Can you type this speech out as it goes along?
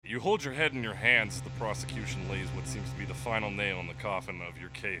You hold your head in your hands as the prosecution lays what seems to be the final nail in the coffin of your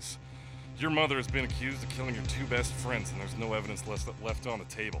case. Your mother has been accused of killing your two best friends, and there's no evidence left on the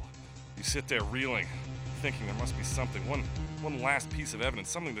table. You sit there reeling, thinking there must be something, one last piece of evidence,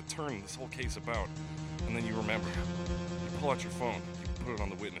 something to turn this whole case about. And then you remember. You pull out your phone, you put it on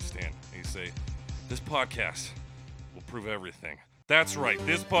the witness stand, and you say, "This podcast will prove everything." That's right,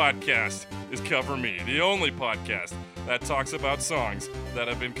 this podcast is Cover Me, the only podcast that talks about songs that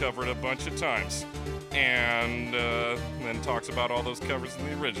have been covered a bunch of times. And then talks about all those covers in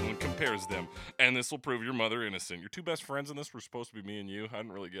the original and compares them. And this will prove your mother innocent. Your two best friends in this were supposed to be me and you. I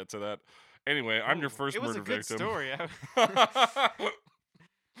didn't really get to that. Anyway, I'm your first murder victim. It was a good story.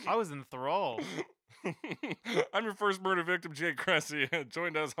 I was enthralled. I'm your first murder victim, Jake Cressy,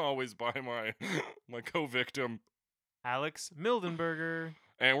 joined as always by my co-victim, Alex Mildenberger.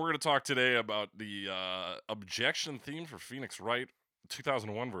 And we're going to talk today about the objection theme for Phoenix Wright,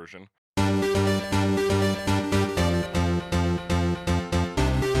 2001 version.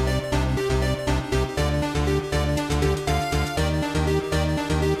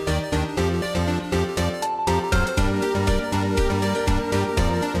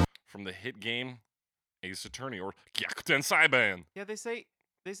 From the hit game Ace Attorney, or Gyakuten Saiban. Yeah, they said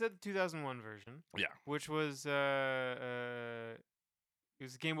the 2001 version. Yeah. Which was it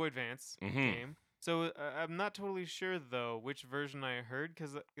was a Game Boy Advance game. So I'm not totally sure though which version I heard,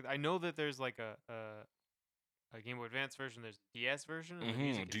 because I know that there's like a Game Boy Advance version, there's a DS version, and the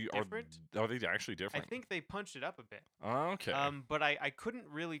music is different. Are they actually different? I think they punched it up a bit. Okay. But I couldn't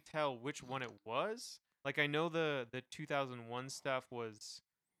really tell which one it was. Like, I know the 2001 stuff was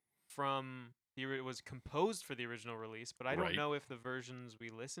from it was composed for the original release, but I don't know if the versions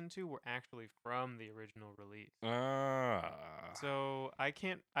we listened to were actually from the original release. So I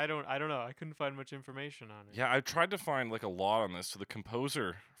don't know. I couldn't find much information on it. Yeah, I tried to find like a lot on this. So the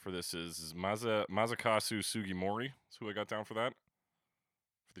composer for this is Masakazu Sugimori. That's who I got down for that.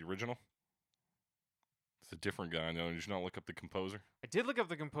 For the original. It's a different guy. No, did you not look up the composer? I did look up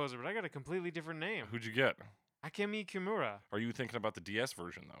the composer, but I got a completely different name. Who'd you get? Akemi Kimura. Are you thinking about the DS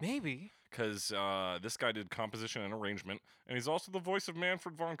version, though? Maybe. Because this guy did composition and arrangement, and he's also the voice of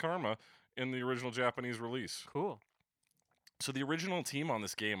Manfred von Karma in the original Japanese release. Cool. So the original team on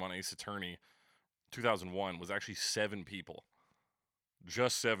this game on Ace Attorney 2001 was actually 7 people.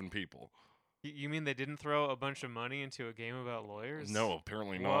 Just 7 people. You mean they didn't throw a bunch of money into a game about lawyers? No,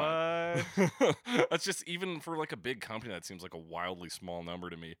 apparently not. What? That's just, even for like a big company, that seems like a wildly small number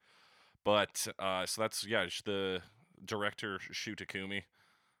to me. But, so that's, the director, Shu Takumi.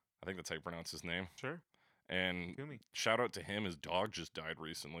 I think that's how you pronounce his name. Sure. And Takumi. Shout out to him. His dog just died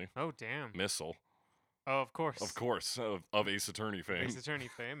recently. Oh, damn. Missile. Oh, of course. Of course. Of Ace Attorney fame. Ace Attorney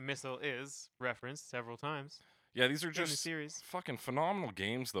fame. Missile is referenced several times. Yeah, these are in the just series. fucking phenomenal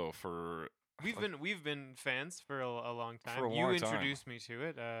games, though, for... We've been fans for a long time. For a long you time. introduced me to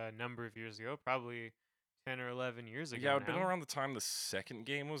it a number of years ago, probably 10 or 11 years ago. Yeah, it had now. been around the time the second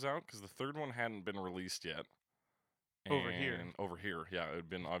game was out, because the third one hadn't been released yet. Over here, yeah. It had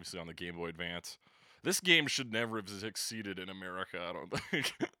been obviously on the Game Boy Advance. This game should never have succeeded in America, I don't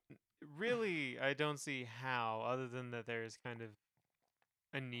think. Really, I don't see how, other than that there's kind of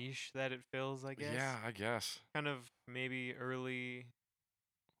a niche that it fills, I guess. Yeah, I guess. Kind of maybe early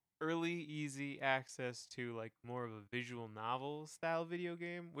easy access to like more of a visual novel style video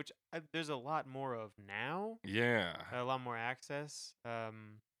game, which there's a lot more of now. Yeah. A lot more access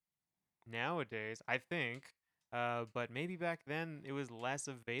nowadays, I think. But maybe back then it was less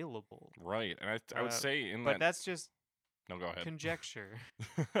available. Right, and I would say but that's just no, go ahead. Conjecture.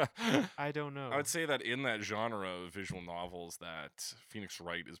 I don't know. I would say that in that genre of visual novels, that Phoenix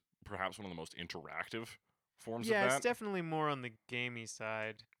Wright is perhaps one of the most interactive forms of that. Yeah, it's definitely more on the gamey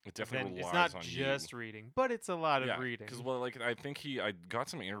side. It definitely relies it's not on just reading, but it's a lot of reading. Because I think I got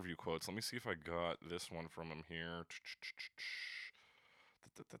some interview quotes. Let me see if I got this one from him here.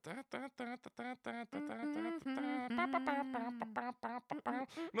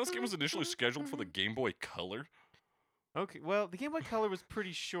 This game was initially scheduled for the Game Boy Color. Okay, well, the Game Boy Color was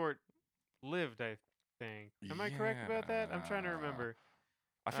pretty short-lived, I think. Am I correct about that? I'm trying to remember.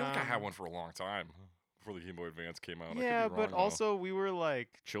 I feel like I had one for a long time before the Game Boy Advance came out. Yeah, but also we were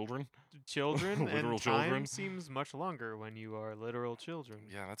like children, and literal time children. Seems much longer when you are literal children.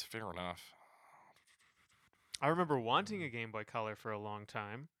 Yeah, that's fair enough. I remember wanting a Game Boy Color for a long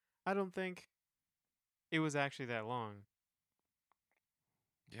time. I don't think it was actually that long.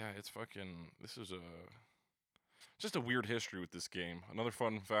 Yeah, it's fucking... This is just a weird history with this game. Another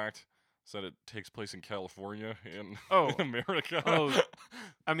fun fact is that it takes place in California in America. Oh,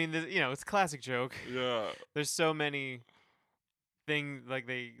 I mean, it's a classic joke. Yeah. There's so many thing like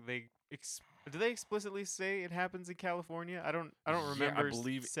do they explicitly say it happens in California? I don't Yeah, remember I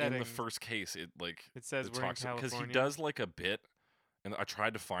believe in setting. the first case it Says it we're in talks because he California. does like a bit, and I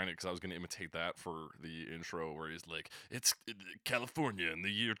tried to find it because I was going to imitate that for the intro where he's like, "It's California in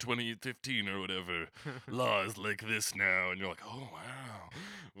the year 2015 or whatever. Laws like this now," and you're like, "Oh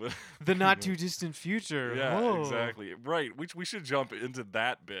wow." The not too distant future. Yeah, Oh. exactly. Right. We should jump into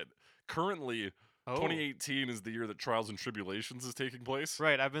that bit. Currently, Oh. 2018 is the year that Trials and Tribulations is taking place.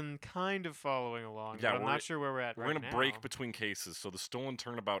 Right, I've been kind of following along, Yeah, but I'm not sure where we're at We're right gonna now. break between cases. So the stolen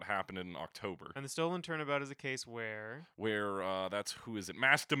turnabout happened in October. And the stolen turnabout is a case where That's who is it?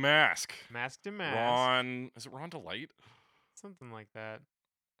 Mask to Mask. Mask to Mask. Is it Ron Delight? Something like that.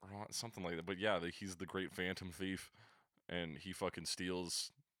 Something like that. But yeah, he's the great phantom thief, and he fucking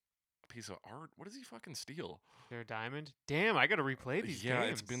steals a piece of art. What does he fucking steal? Their diamond? Damn, I gotta replay these games. Yeah,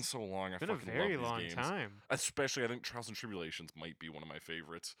 it's been so long. It's been a very long time. Especially, I think Trials and Tribulations might be one of my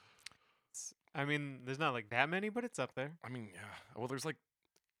favorites. I mean, there's not like that many, but it's up there. I mean, yeah. Well, there's like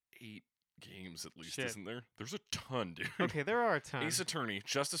 8 games at least, Shit. isn't there? There's a ton, dude. Okay, there are a ton. Ace Attorney,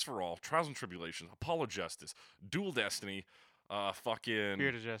 Justice for All, Trials and Tribulations, Apollo Justice, Dual Destiny, fucking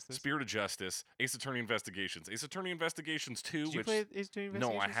Spirit of Justice, Ace Attorney Investigations, Ace Attorney Investigations 2. Did you play Ace Attorney Investigations?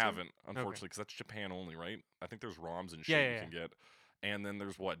 No, I 2? haven't, unfortunately, because that's Japan only, right? I think there's ROMs and shit Yeah, you can get. And then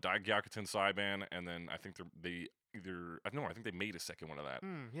there's what, Gyakuten Saiban, and then I think I think they made a second one of that.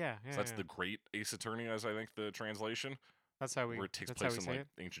 Yeah. So that's the Great Ace Attorney, as I think the translation. That's how where it takes place in like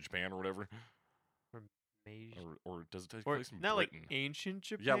ancient Japan or whatever. Or does it take place in not Britain? Like ancient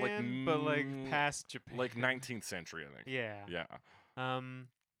Japan, yeah, like but like past Japan, like 19th century, I think. Yeah. Yeah.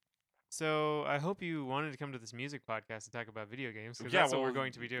 So I hope you wanted to come to this music podcast to talk about video games. Yeah, that's what we're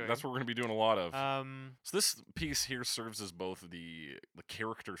going to be doing. That's what we're going to be doing a lot of. So this piece here serves as both the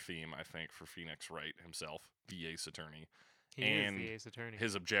character theme, I think, for Phoenix Wright himself, the Ace Attorney, and the Ace Attorney.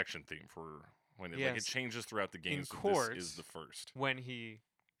 His objection theme for when like it changes throughout the game. In so court, this is the first. When he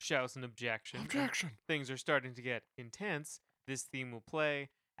shouts an objection. Things are starting to get intense. This theme will play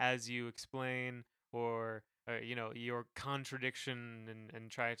as you explain or your contradiction and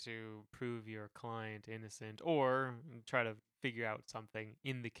try to prove your client innocent or try to figure out something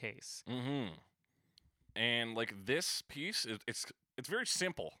in the case. And like this piece, it's very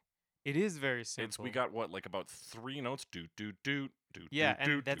simple. It is very simple. We got what, like about 3 notes. Yeah,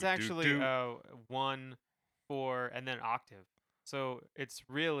 and that's actually 1, 4, and then octave. So it's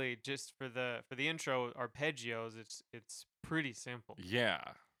really just for the intro arpeggios. It's pretty simple. Yeah.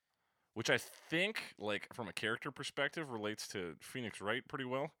 Which I think, like, from a character perspective, relates to Phoenix Wright pretty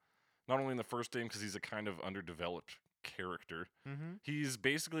well. Not only in the first game, because he's a kind of underdeveloped character. He's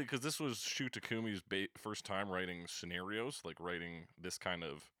basically, because this was Shu Takumi's first time writing scenarios, like writing this kind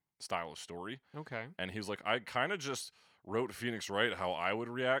of style of story. Okay. And he was like, I kind of just wrote Phoenix Wright how I would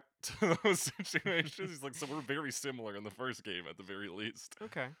react to those situations. He's like, so we're very similar in the first game, at the very least.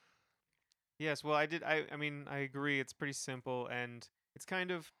 Okay. Yes, well, I mean, I agree. It's pretty simple, and it's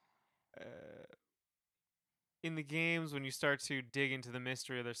kind of... in the games, when you start to dig into the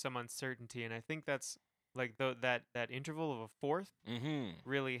mystery, there's some uncertainty, and I think that's like that interval of a fourth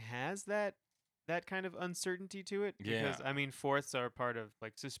really has that kind of uncertainty to it. Because I mean, fourths are part of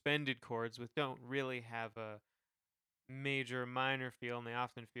like suspended chords, which don't really have a major minor feel, and they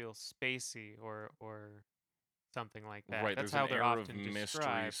often feel spacey or something like that. Right, that's there's how an they're air often of mystery,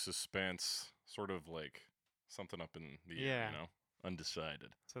 described. suspense, sort of like something up in the air, undecided.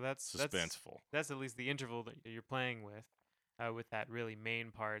 So that's suspenseful. That's at least the interval that you're playing with that really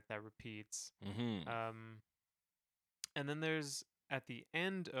main part that repeats. And then there's at the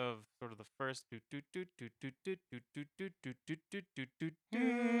end of sort of the first and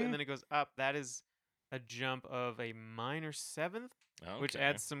then it goes up. That is a jump of a minor seventh, which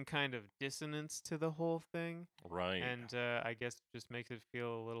adds some kind of dissonance to the whole thing. Right. And I guess just makes it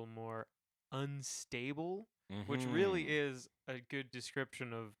feel a little more unstable. Which really is a good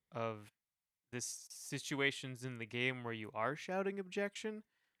description of this situations in the game where you are shouting objection,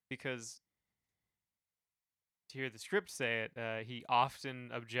 because to hear the script say it, he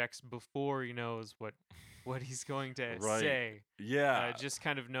often objects before he knows what he's going to say. Yeah. Just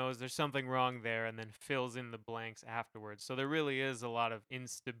kind of knows there's something wrong there and then fills in the blanks afterwards. So there really is a lot of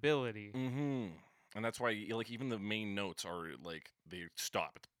instability. And that's why, like, even the main notes are like they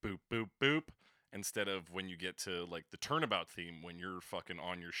stop. It's boop boop boop. Instead of when you get to, like, the turnabout theme when you're fucking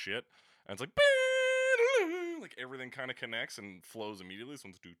on your shit. And it's like, like, everything kind of connects and flows immediately. So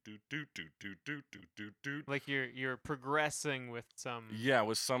it's do. Like, you're progressing with some... Yeah,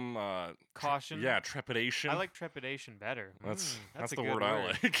 with some... caution. Trepidation. I like trepidation better. That's a the good word I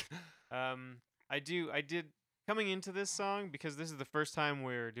like. I did coming into this song, because this is the first time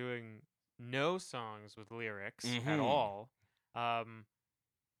we're doing no songs with lyrics at all, um,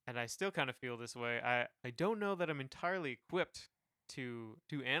 and I still kind of feel this way. I don't know that I'm entirely equipped to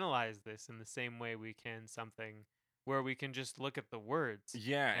analyze this in the same way we can something where we can just look at the words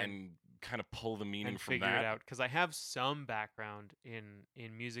Yeah, and and kind of pull the meaning and from figure it that. out, because I have some background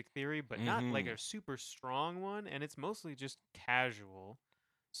in music theory, but not like Mm-hmm. a super strong one, and it's mostly just casual.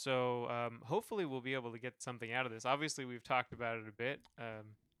 So hopefully we'll be able to get something out of this. Obviously we've talked about it a bit,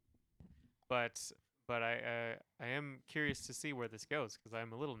 but I am curious to see where this goes, because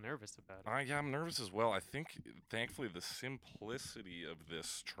I'm a little nervous about it. Yeah, I'm nervous as well. I think, thankfully, the simplicity of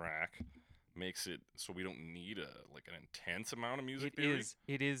this track makes it so we don't need an intense amount of music theory.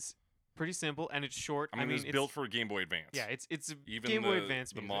 It is pretty simple, and it's short. I mean, it was it's built for a Game Boy Advance. yeah, it's a Even Game Boy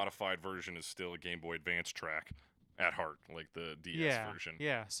Advance the music. modified version is still a Game Boy Advance track at heart, like the DS Yeah, version.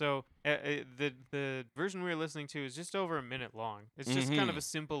 yeah. So the version we were listening to is just over a minute long. It's just kind of a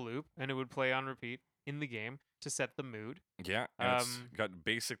simple loop, and it would play on repeat in the game to set the mood. Yeah, and it's got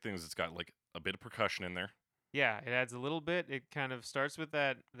basic things. It's got like a bit of percussion in there. Yeah, it adds a little bit. It kind of starts with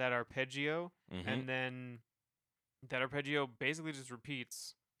that arpeggio, and then that arpeggio basically just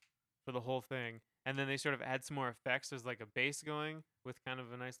repeats for the whole thing. And then they sort of add some more effects. There's like a bass going with kind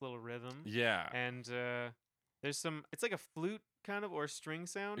of a nice little rhythm. Yeah. And there's some, it's like a flute kind of, or string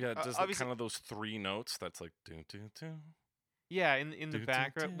sound. Yeah, it does like obviously, kind of those three notes. That's like do do do. yeah, in the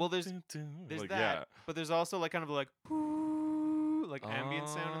background. Well, there's like, that, yeah. but there's also like kind of like whoo, like ambient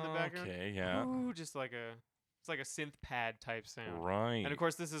sound in the background. Okay, yeah. Whoo, just like it's like a synth pad type sound. Right. And of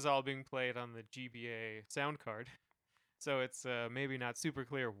course, this is all being played on the GBA sound card. So it's maybe not super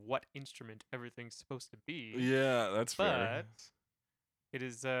clear what instrument everything's supposed to be. Yeah, that's fair. But it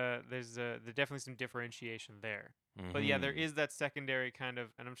is there's definitely some differentiation there. But yeah, there is that secondary kind of,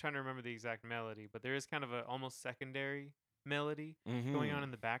 and I'm trying to remember the exact melody, but there is kind of a almost secondary melody going on in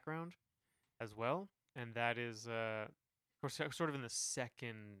the background as well, and that is sort of in the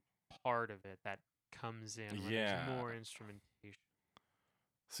second part of it that comes in when there's more instrumentation.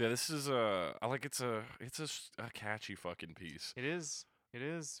 So yeah, this is it's a catchy fucking piece. It is. It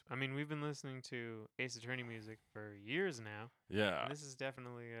is. I mean, we've been listening to Ace Attorney music for years now. Yeah. And this is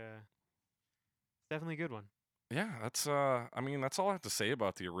definitely a good one. Yeah, that's I mean, that's all I have to say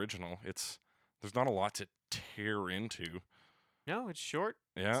about the original. There's not a lot to tear into. No, it's short.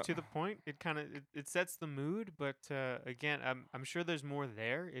 Yeah. It's to the point. It kind of it sets the mood, but again, I'm sure there's more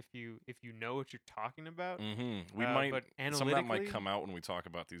there if you know what you're talking about. We might, but some of that might come out when we talk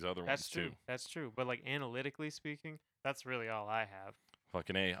about these other ones too. That's true. But like analytically speaking, that's really all I have.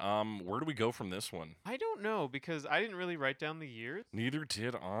 Fucking A. Where do we go from this one? I don't know, because I didn't really write down the years. Neither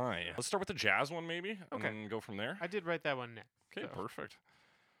did I. Let's start with the jazz one maybe, Okay. and then go from there. I did write that one next. Okay, so. perfect.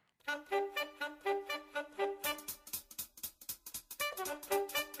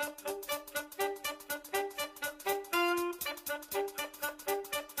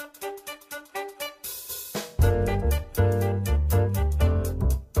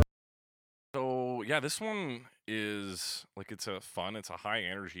 So yeah, this one is like it's a high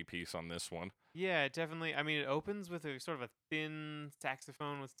energy piece on this one. Yeah, it definitely. I mean, it opens with a sort of a thin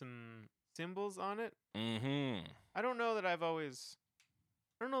saxophone with some cymbals on it. I don't know that I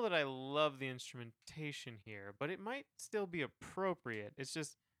love the instrumentation here, but it might still be appropriate. It's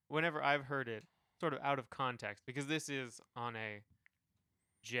just whenever I've heard it, sort of out of context, because this is on a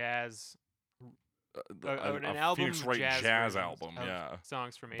jazz, an album, Phoenix Wright jazz album, of yeah,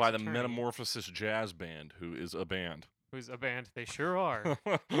 songs from Ace by the Attorney, Metamorphosis Jazz Band, who is a band. who's a band. They sure are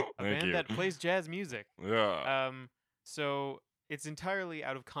a band that plays jazz music. Yeah. So it's entirely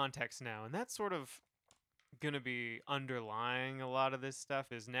out of context now, and that's sort of gonna be underlying a lot of this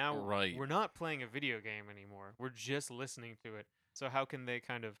stuff. Is now we're not playing a video game anymore. We're just listening to it. So how can they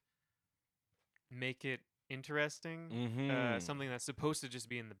kind of make it interesting? Something that's supposed to just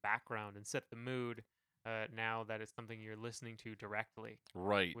be in the background and set the mood. Now that it's something you're listening to directly,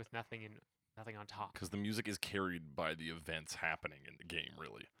 right, with nothing on top. Because the music is carried by the events happening in the game.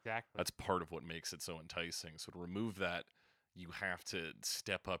 Really, exactly. That's part of what makes it so enticing. So to remove that, you have to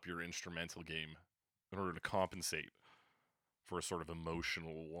step up your instrumental game in order to compensate for a sort of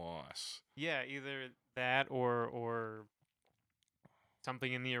emotional loss. Yeah, either that or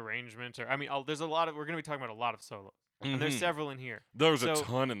something in the arrangement, or I mean, we're going to be talking about a lot of solos, and there's several in here. There's a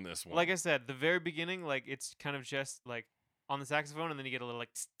ton in this one. Like I said, the very beginning, like it's kind of just like on the saxophone, and then you get a little like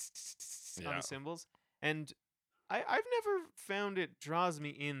on the cymbals, and I've never found it draws me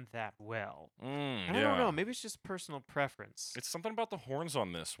in that well. I don't know. Maybe it's just personal preference. It's something about the horns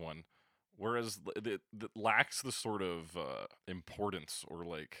on this one, whereas it lacks the sort of importance or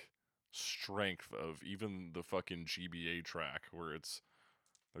like strength of even the fucking GBA track, where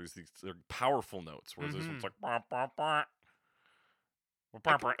there's these they're powerful notes, whereas this one's like bah, bah, bah.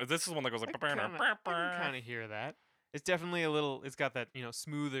 This is one that goes like I can kind of hear that. It's definitely a little. It's got that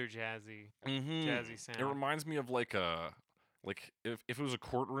smoother jazzy sound. It reminds me of like if it was a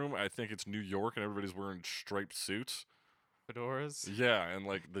courtroom, I think it's New York and everybody's wearing striped suits. Fedoras. Yeah, and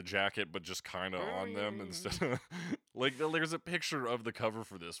like the jacket, but just kind of on them instead of like there's a picture of the cover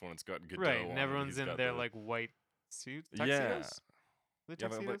for this one. It's got Godot Right, and on everyone's in their like white suits, tuxedos. The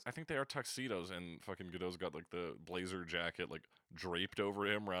tuxedos? I think they are tuxedos, and fucking Godot's got like the blazer jacket like draped over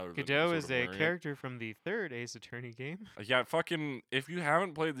him rather than Godot sort is of a wearing character from the third Ace Attorney game. Yeah, fucking if you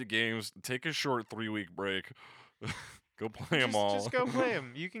haven't played the games, take a short 3-week break. Go play them all. Just go play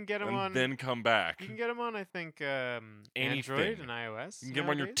them. You can get them and on. then come back. You can get them on, I think, Android and iOS. You can get them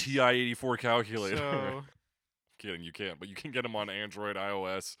on your TI-84 calculator. So Kidding, you can't, but you can get them on Android,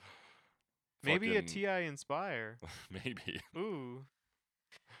 iOS. Maybe a TI Inspire. Maybe. Ooh.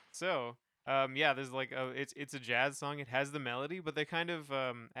 So, yeah, there's like it's a jazz song. It has the melody, but they kind of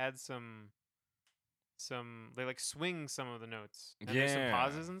add some they like swing some of the notes. And there's some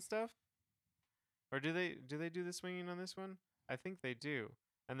pauses and stuff. Or do they do the swinging on this one? I think they do.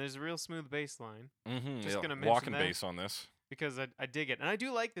 And there's a real smooth bass line. Just gonna mention walking that bass on this because I dig it, and I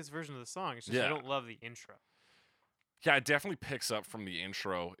do like this version of the song. It's just I don't love the intro. Yeah, it definitely picks up from the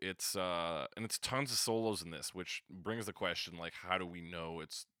intro. It's and it's tons of solos in this, which brings the question like, how do we know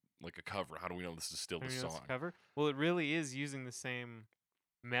it's like a cover? How do we know this is still the song? Cover? Well, it really is using the same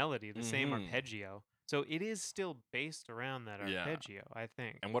melody, the same arpeggio. So it is still based around that arpeggio, I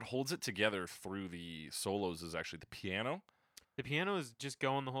think. And what holds it together through the solos is actually the piano. The piano is just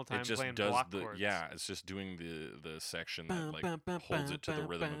going the whole time, it just playing does block chords. Yeah, it's just doing the section that like holds it to the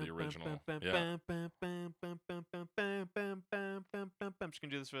rhythm of the original. Yeah. I'm just gonna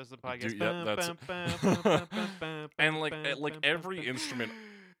do this for the rest of the podcast. That's and like every instrument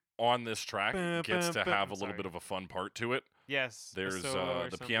on this track gets to have a little bit of a fun part to it. Yes. There's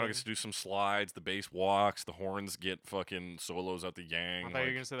the piano gets to do some slides, the bass walks, the horns get fucking solos out the yang. I thought you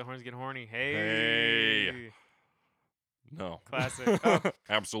were gonna say the horns get horny. Hey. No. Classic. Oh.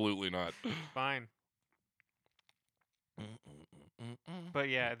 Absolutely not. Fine. But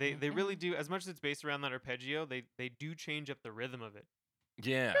yeah, they really do. As much as it's based around that arpeggio, they do change up the rhythm of it.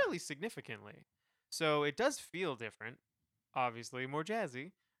 Yeah. Fairly significantly. So it does feel different. Obviously, more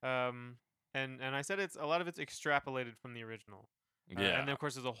jazzy. And I said a lot of it's extrapolated from the original. Yeah. And then of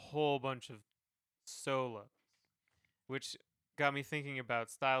course there's a whole bunch of solos, which got me thinking about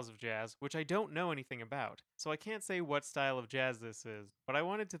styles of jazz, which I don't know anything about. So I can't say what style of jazz this is, but I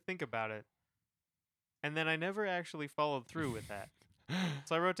wanted to think about it. And then I never actually followed through with that.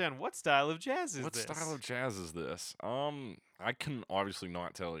 So I wrote down, what style of jazz is this? What style of jazz is this? I can obviously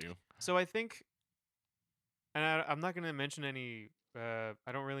not tell you. So I think, and I'm not going to mention any, I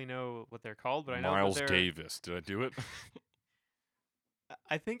don't really know what they're called, but I know Miles Davis. Did I do it?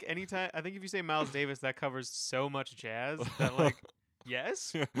 I think if you say Miles Davis, that covers so much jazz that like,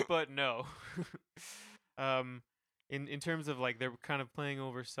 yes, but no. In terms of like they're kind of playing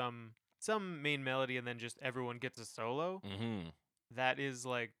over some main melody and then just everyone gets a solo. Mm-hmm. That is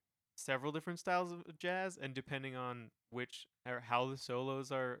like several different styles of jazz, and depending on which or how the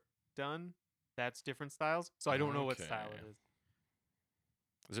solos are done, that's different styles. So I don't know what style it is.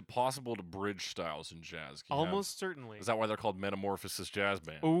 Is it possible to bridge styles in jazz? Almost certainly. Is that why they're called Metamorphosis Jazz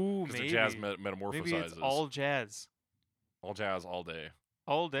Band? Ooh, maybe. Because the jazz metamorphosizes. Maybe it's all jazz. All jazz, all day.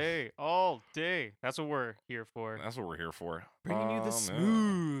 All day, all day. That's what we're here for. That's what we're here for. Bringing you the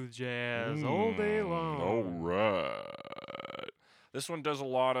smooth jazz all day long. All right. This one does a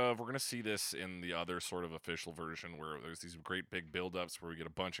lot of, we're going to see this in the other sort of official version where there's these great big build-ups where we get a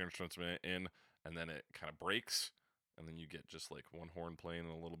bunch of instruments in, and then it kind of breaks, and then you get just like one horn playing and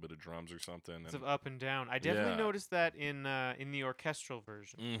a little bit of drums or something. It's up and down. I definitely noticed that in the orchestral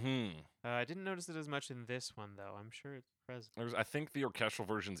version. Mm-hmm. I didn't notice it as much in this one, though. I'm sure it's present. I think the orchestral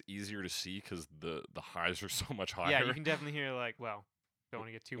version's easier to see because the highs are so much higher. Yeah, you can definitely hear like, well, don't want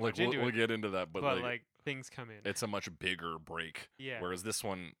to get too much into it. We'll get into that, but like things come in. It's a much bigger break. Yeah. Whereas this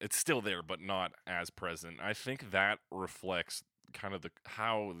one, it's still there, but not as present. I think that reflects kind of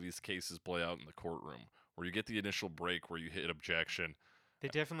how these cases play out in the courtroom, where you get the initial break where you hit objection. They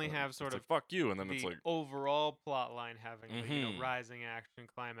definitely have sort of like, fuck you, and then it's like overall plot line having the, rising action,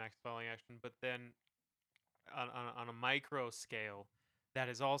 climax, falling action, but then on a micro scale, that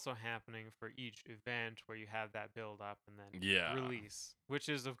is also happening for each event where you have that build up and then release, which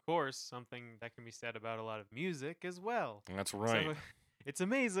is of course something that can be said about a lot of music as well. That's right. So It's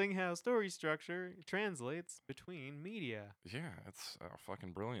amazing how story structure translates between media. Yeah, it's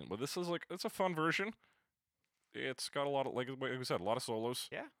fucking brilliant. But this is like, it's a fun version. It's got a lot of, like we said, a lot of solos.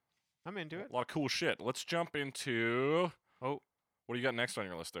 Yeah, I'm into it. A lot of cool shit. Let's jump into. Oh, What do you got next on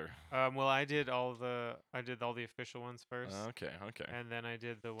your list there? well, I did all the official ones first, Okay. and then I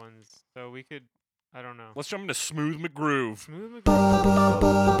did the ones. So we could, I don't know. Let's jump into Smooth McGroove. Smooth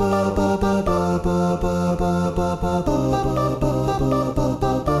McGroove.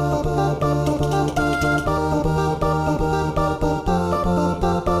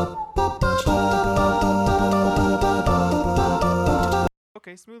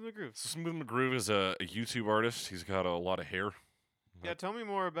 Okay, Smooth McGroove. So Smooth McGroove is a YouTube artist. He's got a lot of hair. Yeah, tell me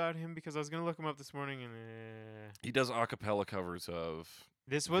more about him because I was gonna look him up this morning and He does a cappella covers of.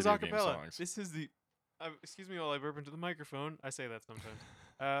 this was Video game acapella. songs. This is the. Excuse me while I burp into the microphone. I say that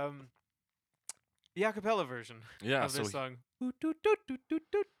sometimes. The acapella version Yeah, of so this he- song. Doot, doot, doot, doot, doot,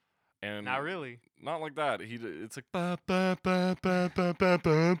 doot. and Not really. not like that. It's like ba ba ba ba ba ba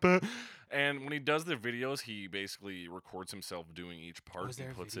ba ba. And when he does the videos, he basically records himself doing each part was there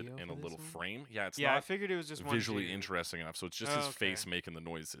and a puts it video in for a this little one? frame. Yeah, it's Yeah, I not figured it was just one visually dude. interesting enough. So it's just Oh, his okay. face making the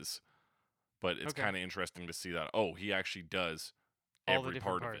noises. But it's Okay. kind of interesting to see that. Oh, he actually does All the every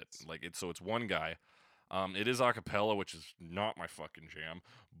different part parts. of it. Like it's so it's one guy. It is a cappella, which is not my fucking jam.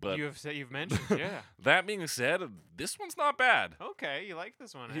 But You've mentioned, yeah. that being said, this one's not bad. Okay, you like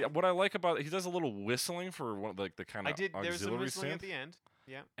this one? He, eh? what I like about it, he does a little whistling for one, like the kind I of did. There was some auxiliary whistling synth. at the end.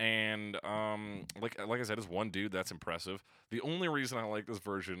 Yeah. And like I said, is one dude. That's impressive. The only reason I like this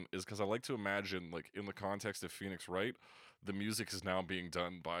version is because I like to imagine, like in the context of Phoenix Wright, the music is now being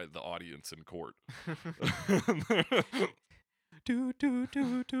done by the audience in court. Do, do,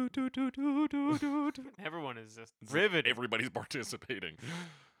 do, do, do, do, do, do, do, do. Everyone is just It's like riveted. Everybody's participating.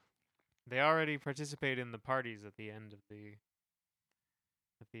 They already participate in the parties at the end of the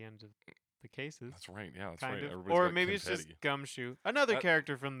cases. That's right. Yeah, that's kind right. of. Everybody's Or got maybe it's confetti. just Gumshoe, another That-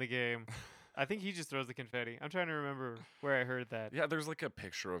 character from the game. I think he just throws the confetti. I'm trying to remember where I heard that. Yeah, there's like a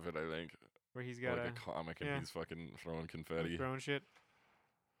picture of it. I think Where he's got like a comic, and yeah. he's fucking throwing confetti. throwing shit.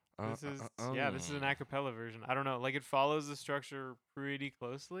 This is this is an oh. acapella version. I don't know, like it follows the structure pretty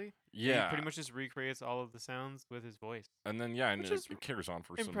closely. Yeah, He pretty much just recreates all of the sounds with his voice. and then and Which it, is it carries on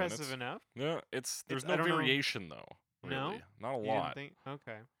for Impressive some minutes. enough. Yeah, there's I no don't know- variation though. Really. No? Not a You lot. didn't think?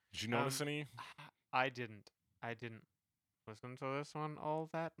 Okay. Did you notice any? I didn't listen to this one all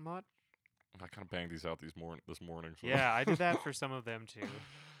that much. I kind of banged these out this morning. So. Yeah, I did that for some of them too.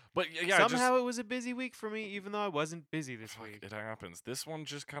 But yeah, Somehow it was a busy week for me, even though I wasn't busy this fuck, week. it happens. This one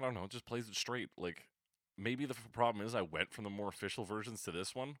just kind of just plays it straight. Like maybe the problem is I went from the more official versions to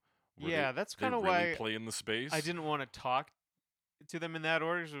this one. where Yeah, that's they kind of really why play in the space. I didn't want to talk to them in that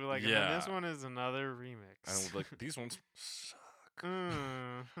order. So we're like, and then this Yeah. one is another remix. And I was like, these ones suck.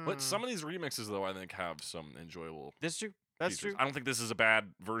 Mhm. But some of these remixes, though, I think have some enjoyable. That's true. That's features. true. I don't think this is a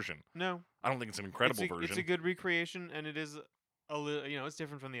bad version. No, I don't think it's an incredible it's version. a good recreation, and it is a little, it's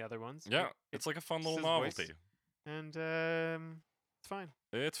different from the other ones. Yeah, it's like a fun it's little his voice. novelty. And it's fine.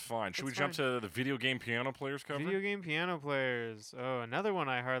 It's fine. Should we It's jump to the video game piano players cover? Video game piano players. Oh, another one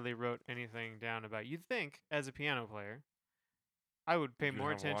I hardly wrote anything down about. You'd think, as a piano player, I would pay You'd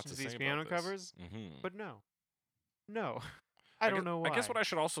more have a lot attention to to these say piano about this. covers, Mm-hmm. but no. I don't know why. I guess what I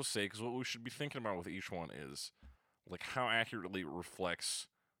should also say, because what we should be thinking about with each one is, like, how accurately it reflects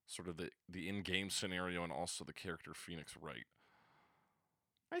sort of the in-game scenario and also the character Phoenix Wright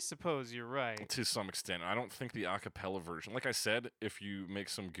I suppose you're right. to some extent. I don't think the a cappella version, like I said, if you make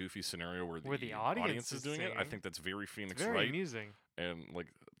some goofy scenario where the audience is is doing it, I singing, think that's very It's Phoenix very Wright, amusing. and like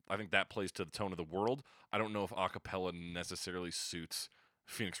I think that plays to the tone of the world. I don't know if a cappella necessarily suits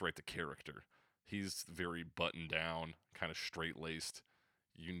Phoenix Wright the character. He's very buttoned down, kind of straight-laced.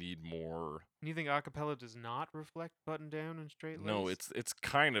 You need more. And you think acapella does not reflect button down and straight No, laced?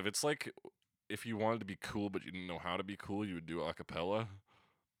 it's like if you wanted to be cool but you didn't know how to be cool, you would do a cappella.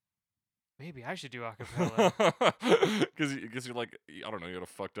 Maybe I should do acapella. Because you're like, I don't know, you got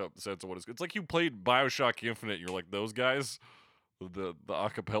a fucked up sense of what it's like you played Bioshock Infinite, you're like those guys, the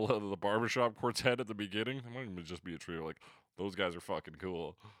acapella of the barbershop quartet at the beginning. It might even just be a trio, like those guys are fucking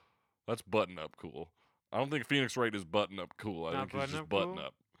cool. That's button up cool. I don't think Phoenix Wright is button up cool. I Not think he's button just up button cool?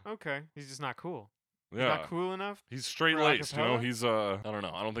 up. Okay, he's just not cool. He's Yeah. not cool enough. He's straight laced, you know. acapella? He's I don't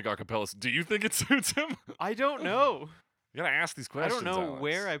know. I don't think acapella. Do you think it suits him? I don't know. You gotta ask these I questions. don't know Alex.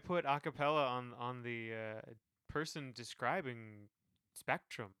 where I put acapella on the person describing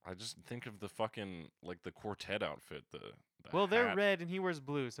spectrum. I just think of the fucking like the quartet outfit, Well, they're hat. red and he wears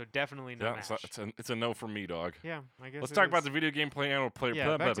blue, so definitely no Yeah, match. it's a no from me, dog. Yeah, I guess. Let's it talk about is. the video game piano player.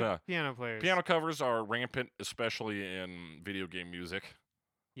 Yeah, back to piano players. Piano covers are rampant, especially in video game music.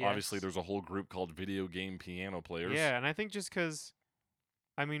 Yes. Obviously, there's a whole group called video game piano players. Yeah, and I think just because,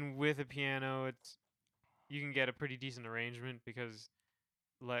 I mean, with a piano, you can get a pretty decent arrangement because,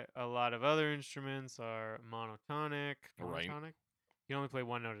 like a lot of other instruments are monotonic. Right. You only play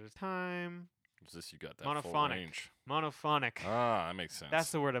one note at a time. What's this? You got that Monophonic. full range. Monophonic. Ah, that makes sense.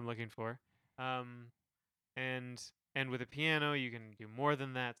 That's the word I'm looking for. And with a piano, you can do more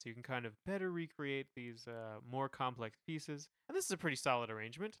than that, so you can kind of better recreate these more complex pieces. And this is a pretty solid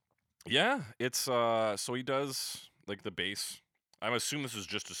arrangement. Yeah, it's so he does like the bass. I'm assuming this is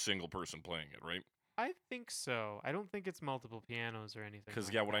just a single person playing it, right? I think so. I don't think it's multiple pianos or anything.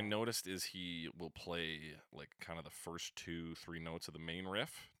 Because like what I that. noticed is he will play like kind of the first 2-3 notes of the main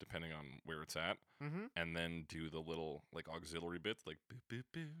riff, depending on where it's at, and then do the little like auxiliary bits, like boo boo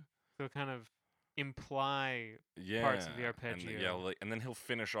boo. So kind of imply parts of the arpeggio. And then he'll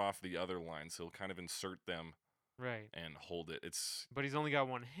finish off the other lines. He'll kind of insert them, right, and hold it. But he's only got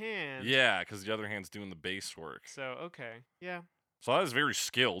one hand. Yeah, because the other hand's doing the bass work. So okay, yeah. So that is very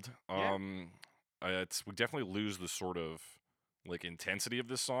skilled. Yeah. We definitely lose the sort of like intensity of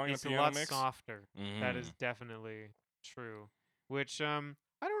this song. It's in a piano lot mix. softer. That is definitely true. Which I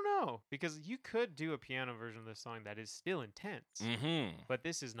don't know, because you could do a piano version of this song that is still intense. But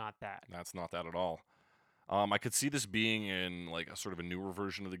this is not that. That's not that at all. I could see this being in like a sort of a newer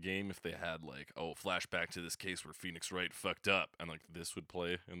version of the game if they had like, flashback to this case where Phoenix Wright fucked up, and like this would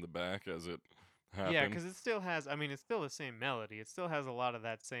play in the back as it happened. Yeah, because it still has. I mean, it's still the same melody. It still has a lot of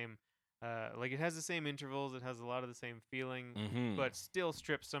that same. Like it has the same intervals. It has a lot of the same feeling, but still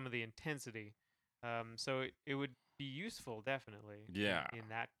strips some of the intensity. So it would be useful, definitely. Yeah. In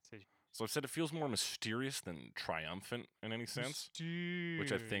that situation. So I've said it feels more mysterious than triumphant in any sense,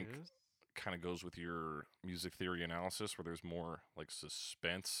 which I think kind of goes with your music theory analysis, where there's more like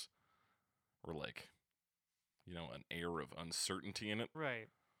suspense or like, an air of uncertainty in it. Right.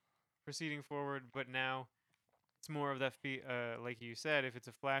 Proceeding forward, but now it's more of that like you said, if it's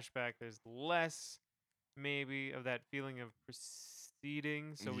a flashback, there's less maybe of that feeling of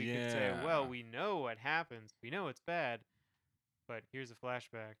proceeding. So we could say, well, we know what happens. We know it's bad, but here's a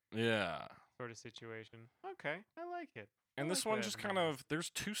flashback. Yeah. Sort of situation. Okay, I like it. And this one just kind of, there's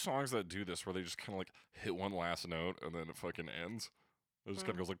 2 songs that do this where they just kind of like hit one last note and then it fucking ends. It just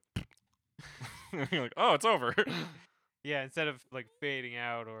kind of goes like, you're like, oh, it's over. Yeah, instead of like fading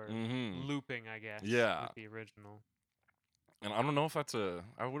out or looping, I guess. Yeah. With the original. And I don't know if I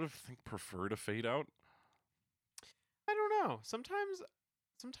would have preferred a fade out. I don't know. Sometimes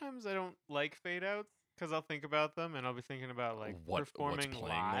I don't like fade outs because I'll think about them and I'll be thinking about like performing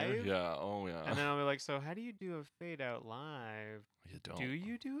live. There? Yeah. Oh yeah. And then I'll be like, so how do you do a fade out live? You don't. Do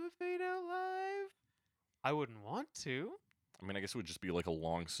you do a fade out live? I wouldn't want to. I mean, I guess it would just be like a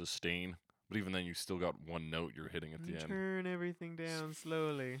long sustain. But even then, you still got one note you're hitting at the end. Turn everything down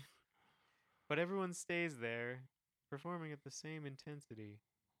slowly. But everyone stays there, performing at the same intensity.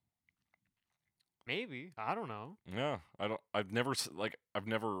 Maybe. I don't know. Yeah, I've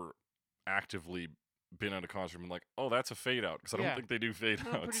never actively been at a concert and been like, oh, that's a fade out, because I don't think they do fade outs.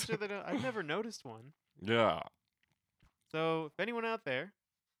 I'm pretty sure they don't. I've never noticed one. Yeah. So if anyone out there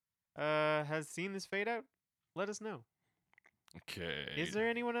has seen this fade out, let us know. Okay. Is there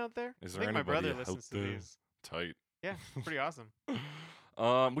anyone out there? Is I there think my brother anybody listens out to there? these. Tight. Yeah, pretty awesome.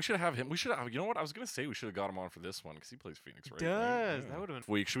 We should have him. We should have. You know what? I was gonna say we should have got him on for this one because he plays Phoenix, right? Does that would have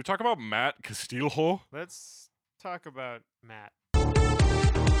been week? Should we talk about Matt Castillo? Let's talk about Matt.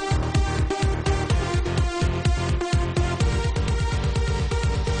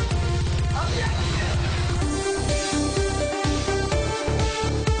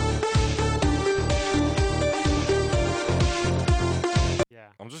 Yeah.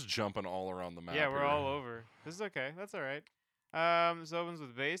 I'm just jumping all around the map. Yeah, we're here. all over. This is okay. That's all right. This opens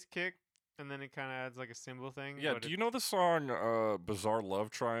with bass kick, and then it kind of adds like a cymbal thing. Yeah, do you know the song Bizarre Love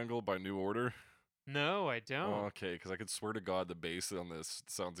Triangle by New Order? No, I don't. Oh, okay, because I could swear to God the bass on this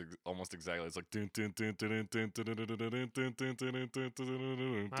sounds almost exactly. It's like.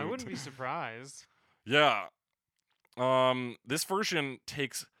 I wouldn't be surprised. Yeah. This version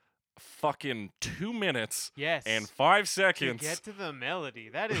takes fucking 2 minutes and 5 seconds to get to the melody.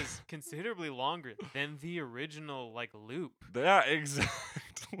 That is considerably longer than the original like loop. Yeah,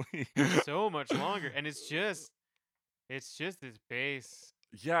 exactly. So much longer, and it's just this bass.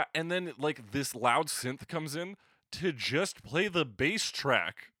 Yeah, and then like this loud synth comes in to just play the bass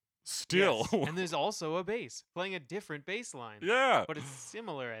track. Still. Yes. And there's also a bass playing a different bass line. Yeah. But it's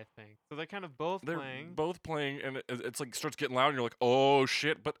similar, I think. So they're kind of both They're playing. both playing, and it's like starts getting loud, and you're like, oh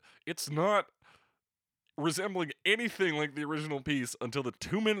shit! But it's not resembling anything like the original piece until the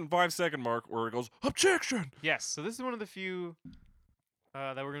 2 minute and 5 second mark, where it goes objection. Yes. So this is one of the few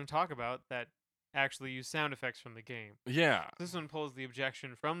that we're going to talk about that actually use sound effects from the game. Yeah. This one pulls the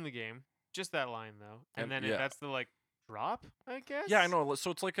objection from the game, just that line though, and then yeah. that's the like drop, I guess. Yeah, I know. So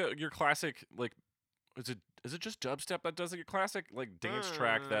it's like your classic like. Is it just dubstep that does it? Your classic like dance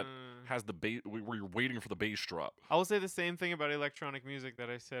track that has the bass where you're waiting for the bass drop. I will say the same thing about electronic music that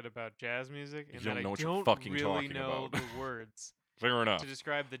I said about jazz music, and You don't that know I what you're don't fucking really talking know about. the words Fair enough. to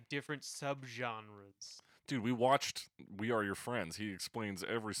describe the different subgenres. Dude, we watched We Are Your Friends. He explains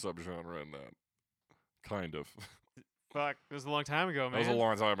every subgenre in that. Kind of. Fuck, it was a long time ago, man. That was a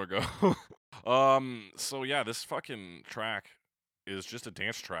long time ago. So yeah, this fucking track is just a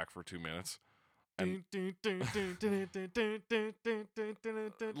dance track for 2 minutes. And like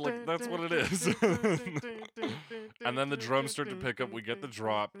that's what it is. And then the drums start to pick up, we get the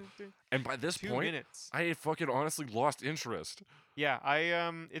drop. And by this 2 point, minutes. I had fucking honestly lost interest. Yeah,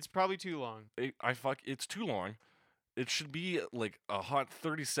 it's probably too long. It's too long. It should be like a hot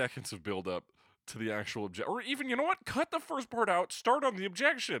 30 seconds of build up to the actual objection. Or even, you know what? Cut the first part out, start on the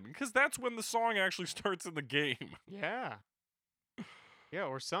objection, because that's when the song actually starts in the game. Yeah. Yeah,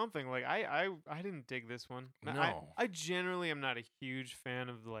 or something. Like I didn't dig this one. No. I generally am not a huge fan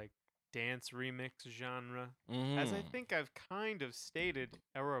of like dance remix genre, as I think I've kind of stated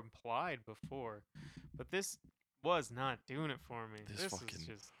or implied before. But this was not doing it for me. This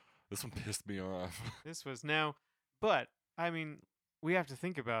one pissed me off. This was now, but I mean, we have to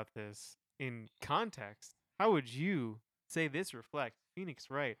think about this in context. How would you say this reflects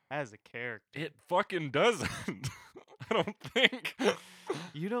Phoenix Wright as a character? It fucking doesn't. I don't think.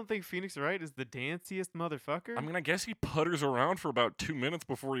 You don't think Phoenix Wright is the danciest motherfucker? I mean, I guess he putters around for about 2 minutes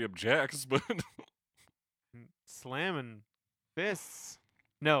before he objects, but slamming fists.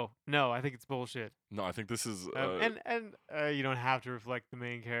 No, I think it's bullshit. no, I think this is. And you don't have to reflect the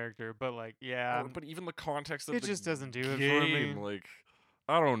main character, but like, yeah, but even the context of it the just doesn't do game, it for me. like,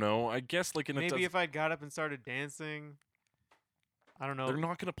 I don't know. I guess like Maybe if I'd got up and started dancing, I don't know. They're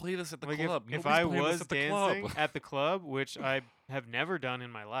not gonna play this at the like club. If Nobody's I playing was this at the dancing club. at the club, which I have never done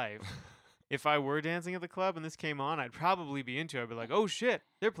in my life, if I were dancing at the club and this came on, I'd probably be into it. I'd be like, oh shit,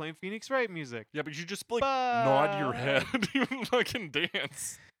 they're playing Phoenix Wright music. Yeah, but you just like nod your head. You fucking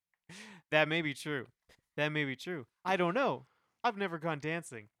dance. That may be true. I don't know. I've never gone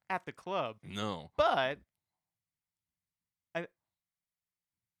dancing at the club. No. But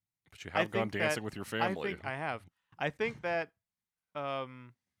you have gone dancing with your family. I think I have. I think that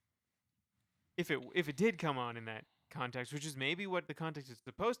if it did come on in that context, which is maybe what the context is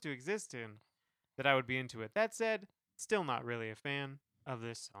supposed to exist in, that I would be into it. That said, still not really a fan of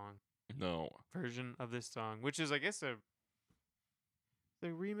this song. No. Version of this song, which is, I guess, a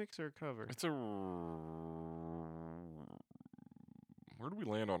remix or a cover. It's a. Where do we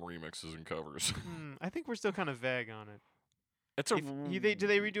land on remixes and covers? I think we're still kind of vague on it. It's a. Do they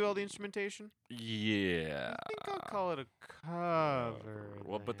redo all the instrumentation? Yeah. I think I'll call it a cover.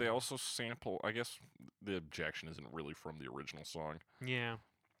 Well, but they then. also sample. I guess the objection isn't really from the original song. Yeah.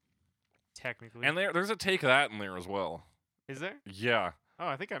 Technically. And there's a take of that in there as well. Is there? Yeah. Oh,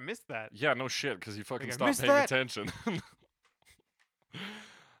 I think I missed that. Yeah, no shit, because you fucking I stopped missed paying that. attention.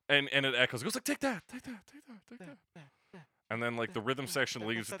 and it echoes. It goes like, take that, take that, take that, take that. And then like the rhythm section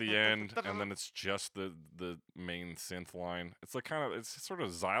leaves at the end, and then it's just the main synth line. It's like it's sort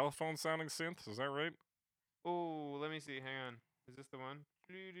of xylophone sounding synth. Is that right? Oh, let me see. Hang on. Is this the one?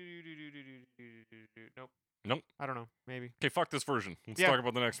 Nope. Nope. I don't know. Maybe. Okay, fuck this version. Let's Yeah. talk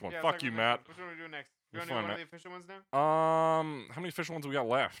about the next one. Yeah, Fuck you, Matt. Which one are we doing next? You You're want to do fine, one of Matt. the official ones now? How many official ones we got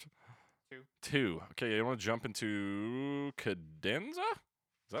left? 2. 2. Okay, you want to jump into Cadenza?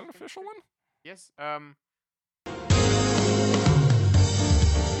 Is that an official one? Yes.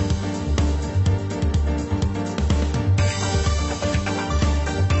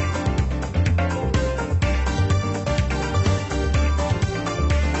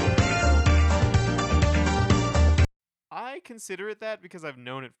 I consider it that because I've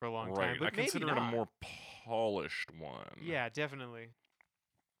known it for a long time. Right. But I consider it maybe a not. more polished one. Yeah, definitely.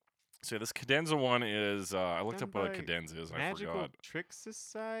 So this Cadenza one is I looked Done up what a by Cadenza is. I Magical forgot. Trick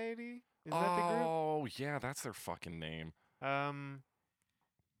Society? Is that the group? Oh yeah, that's their fucking name.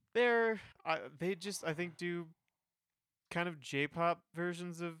 They just I think do kind of J-pop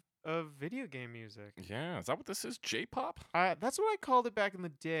versions of of video game music. Yeah, is that what this is? J-pop? That's what I called it back in the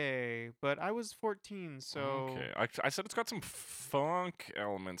day, but I was 14, so Okay, I said it's got some funk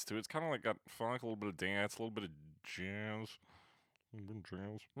elements to it. It's kind of like got funk, a little bit of dance, a little bit of jazz. A little bit of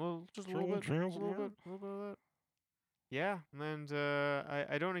jazz. well, just a Little little bit, jazz a in little there. bit, a little bit of that. Yeah, and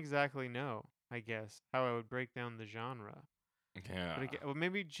I don't exactly know, I guess, how I would break down the genre. Yeah, But again, well,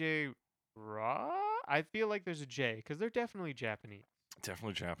 maybe J Raw? I feel like there's a J because they're definitely Japanese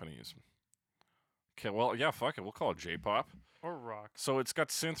definitely Japanese. Okay, well, yeah, fuck it. We'll call it J-pop. or rock. So it's got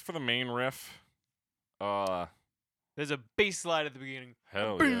synth for the main riff. There's a bass slide at the beginning.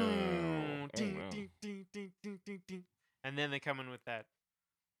 Hell Boom! yeah. Oh, Ding, man. ding, ding, ding, ding, ding, ding. And then they come in with that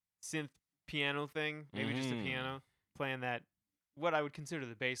synth piano thing, maybe just a Mhm. piano, playing that what I would consider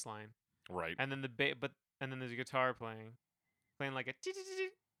the bass line. Right. And then and then there's a guitar playing like a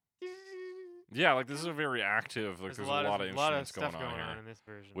Yeah, like this is a very active. Like there's there's a lot of instruments stuff going on here, in this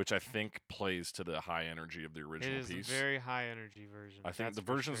version. which I think plays to the high energy of the It original is piece. a very high energy version. I think that's the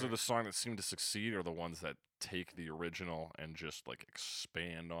for versions sure. of the song that seem to succeed are the ones that take the original and just like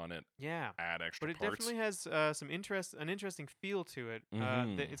expand on it, Yeah. add extra But it parts. definitely has an interesting feel to it.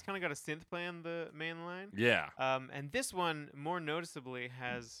 Mhm. It's kind of got a synth play on the main line. Yeah. And this one more noticeably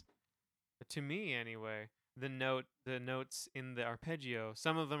has, to me anyway, the notes in the arpeggio.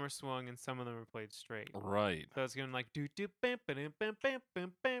 Some of them are swung and some of them are played straight. Right. So it's going like do do bam bam bam bam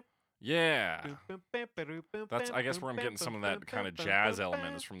bam bam. Yeah. That's I guess where I'm getting some of that kind of jazz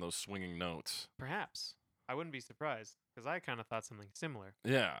element is from those swinging notes. Perhaps. I wouldn't be surprised because I kind of thought something similar.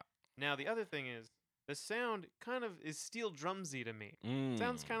 Yeah. Now the other thing is the sound kind of is steel drumsy to me. Mm.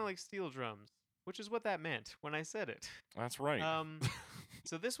 Sounds kind of like steel drums, which is what that meant when I said it. That's right.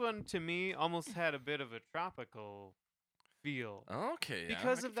 So this one to me almost had a bit of a tropical feel Okay. Yeah,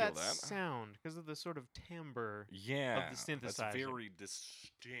 because I of can feel that sound, because of the sort of timbre. Yeah. the synthesizer. That's very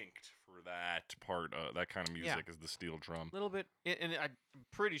distinct for that part. That kind of music is the steel drum. A little bit, and I'm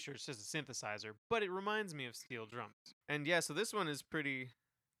pretty sure it's just a synthesizer, but it reminds me of steel drums. And yeah, so this one is pretty.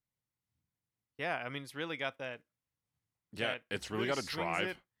 Yeah, I mean, it's really got that. Yeah, it's really got a swings drive.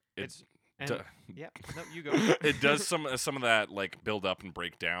 it. It's Yeah, no, you go. it does some of that like build up and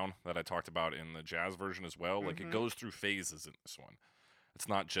break down that I talked about in the jazz version as well. Like it goes through phases in this one. It's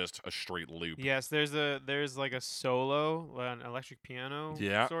not just a straight loop. Yes, there's like a solo, an electric piano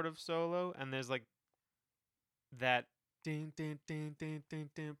sort of solo, and there's like that ding ding ding ding ding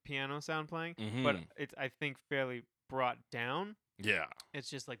ding piano sound playing, but it's I think fairly brought down. Yeah. It's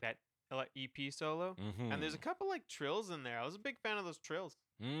just like that EP solo, and there's a couple like trills in there. I was a big fan of those trills.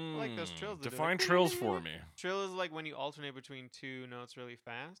 I like those trills. Define trills for me. Trill is like when you alternate between two notes really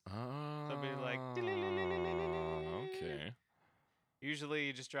fast. So it'd be like. Okay. Usually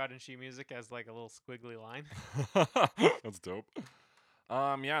you just draw it in sheet music as like a little squiggly line. That's dope.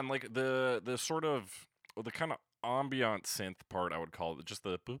 Yeah, and like the sort of the kind of ambient synth part, I would call it just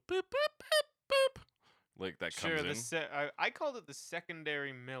the boop boop boop boop boop, like that comes in. I called it the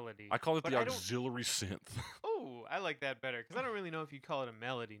secondary melody. I call it the auxiliary synth. Oh, I like that better because I don't really know if you call it a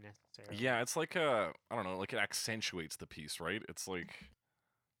melody necessarily. Yeah, it's like I don't know, like it accentuates the piece, right? It's like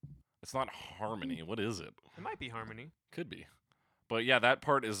it's not harmony. What is it? It might be harmony. Could be. But yeah, that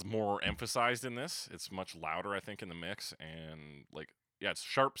part is more emphasized in this. It's much louder, I think, in the mix, and like it's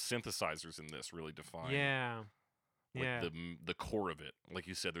sharp synthesizers in this really define. Yeah. Like the core of it. Like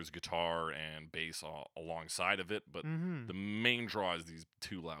you said, there's guitar and bass all alongside of it, but the main draw is these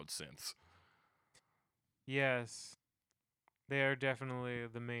two loud synths. Yes. They are definitely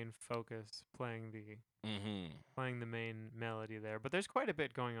the main focus, playing the main melody there. But there's quite a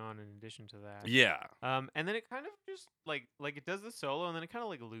bit going on in addition to that. Yeah. And then it kind of just like it does the solo and then it kind of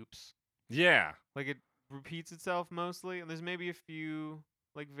like loops. Yeah. Like it repeats itself mostly, and there's maybe a few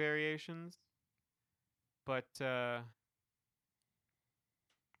like variations. But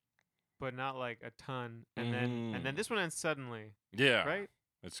not like a ton. And then this one ends suddenly. Yeah. Right?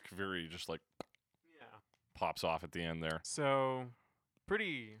 It's very just like pops off at the end there. So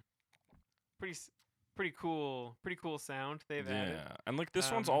pretty cool sound they've added. Yeah. And like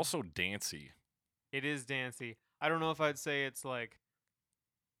this one's also dancey. It is dancey. I don't know if I'd say it's like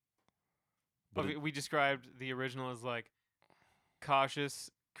we described the original as like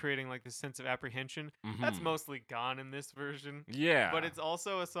cautious, creating like this sense of apprehension. That's mostly gone in this version. Yeah. But it's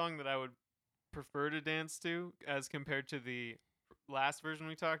also a song that I would prefer to dance to as compared to the last version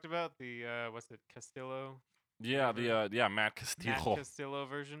we talked about, the what's it, Castillo? Yeah, Matt Castillo. Matt Castillo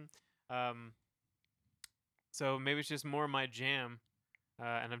version. So maybe it's just more my jam.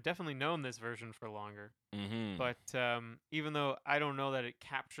 And I've definitely known this version for longer. But even though I don't know that it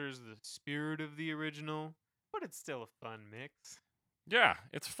captures the spirit of the original, but it's still a fun mix. Yeah,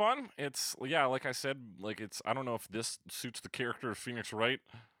 it's fun. It's yeah, like I said, like it's I don't know if this suits the character of Phoenix Wright.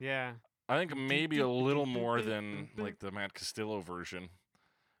 Yeah. I think maybe a little more than like the Matt Castillo version.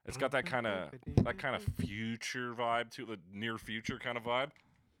 It's got that kind of future vibe to the near future kind of vibe.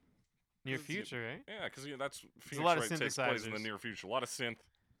 Near future, eh? Yeah, because that's There's a Phoenix lot of Wright takes place in the synthesizers. near future. A lot of synth.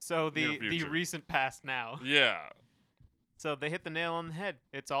 So Near the future. recent past now. Yeah, So they hit the nail on the head.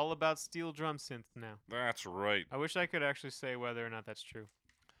 It's all about steel drum synths now. that's right. I wish I could actually say whether or not that's true.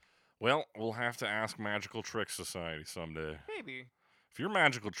 Well, we'll have to ask Magical Trick Society someday. Maybe. If you're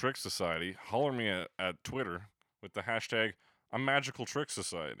Magical Trick Society, holler me at Twitter with the hashtag I'm Magical Trick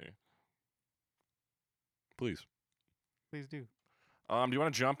Society. Please. Please do. Do you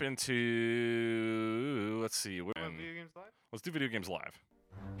want to jump into? Let's see. Video Games Live? Let's do Video Games Live.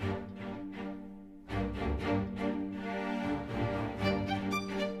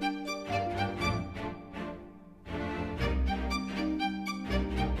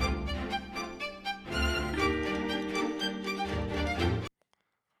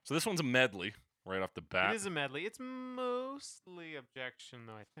 So this one's a medley right off the bat. It is a medley. It's mostly objection,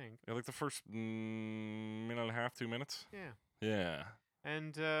 though, I think. Yeah, like the first minute and a half, 2 minutes. Yeah. Yeah.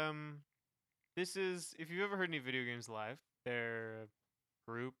 And this is, if you've ever heard any Video Games Live, they're a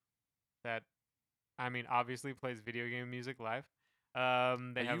group that, I mean, obviously plays video game music live.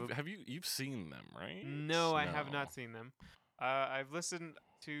 They You've seen them, right? No, I have not seen them. I've listened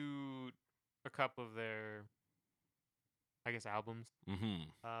to a couple of their, I guess, albums.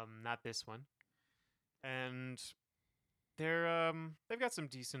 Mm-hmm. Not this one. And they've got some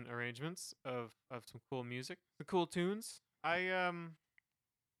decent arrangements of some cool music, some cool tunes. They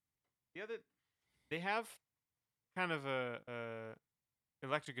have kind of a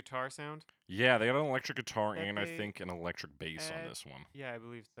electric guitar sound. Yeah, they got an electric guitar That and I they think an electric bass on add- this one. Yeah, I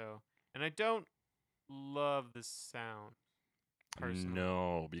believe so. And I don't love the sound. Personally.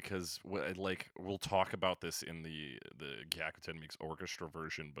 No, because we'll talk about this in the Gyakuten Mix Orchestra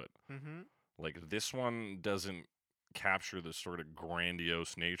version, but Mm-hmm. like this one doesn't capture the sort of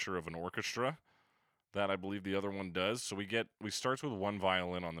grandiose nature of an orchestra that I believe the other one does. So we starts with one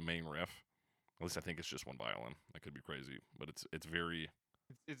violin on the main riff. At least I think it's just one violin. That could be crazy, but it's very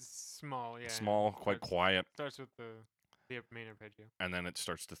It's small, yeah. small, quite Starts- quiet, Starts with the main arpeggio. and then it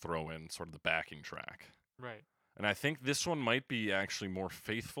starts to throw in sort of the backing track. Right. And I think this one might be actually more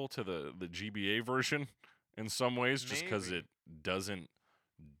faithful to the GBA version in some ways, just because Maybe. it doesn't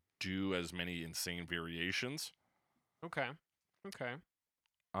do as many insane variations. Okay.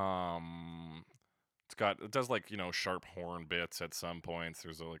 It does like sharp horn bits at some points.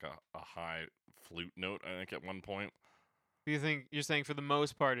 There's a high flute note I think at one point. Do you think you're saying for the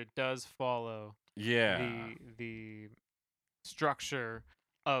most part it does follow Yeah. the structure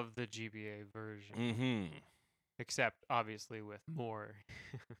of the GBA version, Mm-hmm. except obviously with more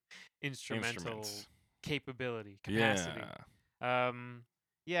instrumental Instruments. capability, capacity. Yeah.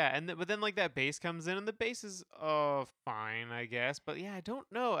 Yeah, and but then like that bass comes in, and the bass is fine, I guess. But yeah, I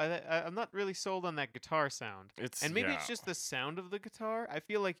don't know. I'm not really sold on that guitar sound. And maybe it's just the sound of the guitar. I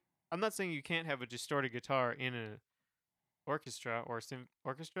feel like I'm not saying you can't have a distorted guitar in a orchestra or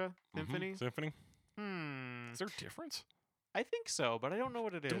symphony. Symphony. Hmm. Is there a difference? I think so, but I don't know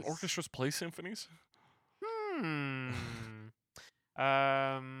what it is. Don't orchestras play symphonies? Hmm.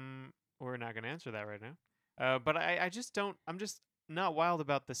 We're not gonna answer that right now. But I just don't. I'm just not wild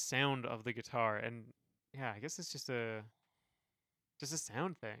about the sound of the guitar, and yeah, I guess it's just a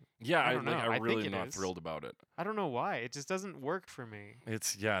sound thing. Yeah, I don't know. I I'm think really it not is. thrilled about it. I don't know why. It just doesn't work for me.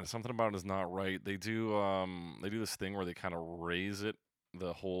 Something about it is not right. They do this thing where they kind of raise it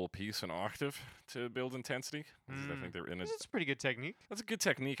the whole piece an octave to build intensity. I think they're in it. It's a pretty good technique. That's a good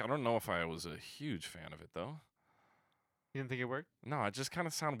technique. I don't know if I was a huge fan of it though. You didn't think it worked? No, it just kind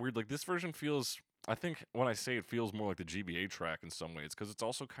of sounded weird. Like this version feels. I think when I say it feels more like the GBA track in some ways because it's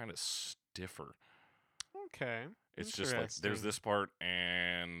also kind of stiffer. Okay. It's just like there's this part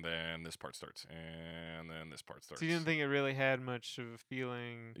and then this part starts and then this part starts. So you didn't think it really had much of a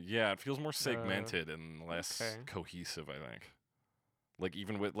feeling? Yeah, it feels more segmented and less cohesive, I think. Like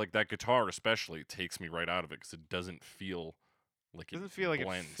even with like that guitar especially takes me right out of it because it doesn't feel like Doesn't feel like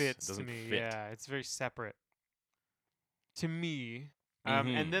blends. it fits doesn't to me. fit. Yeah, it's very separate to me.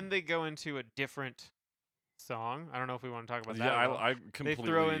 And then they go into a different song. I don't know if we want to talk about that. Yeah, at all. I completely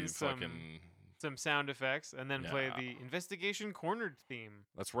throw in fucking some sound effects and then play Yeah. the Investigation Cornered theme.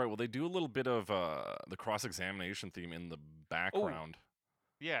 That's right. Well, they do a little bit of the cross-examination theme in the background.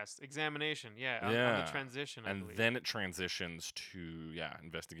 Yes, examination. Yeah, on Yeah. the transition. I And believe. then it transitions to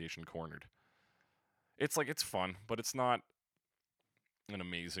Investigation Cornered. It's fun, but it's not an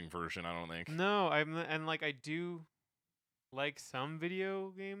amazing version, I don't think. No, and like I do like some video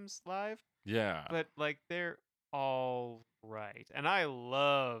games live, Yeah. but like they're all right. And I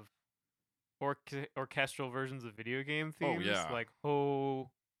love orchestral versions of video game Oh themes. yeah. Like, oh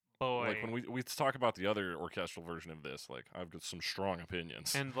boy. Like when we talk about the other orchestral version of this, like I've got some strong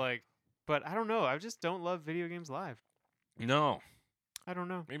opinions. And like, but I don't know. I just don't love video games live. No. I don't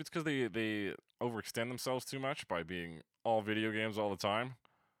know. Maybe it's because they overextend themselves too much by being all video games all the time,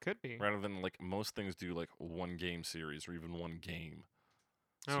 Could be. rather than like most things do like one game series or even one game.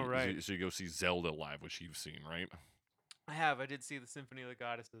 Oh, right. So you go see Zelda live, which you've seen, right? I have. I did see the Symphony of the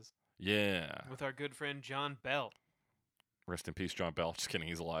Goddesses Yeah. with our good friend John Bell. Rest in peace, John Bell. Just kidding,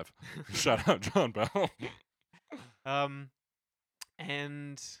 he's alive. Shout out John Bell.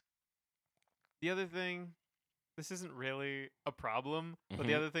 And the other thing, this isn't really a problem, but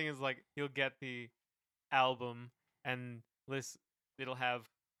the Mhm. other thing is like you'll get the album and it'll have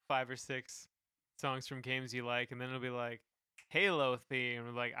 5 or 6 songs from games you like, and then it'll be like Halo theme.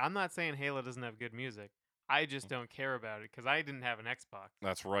 And like, I'm not saying Halo doesn't have good music. I just don't care about it because I didn't have an Xbox.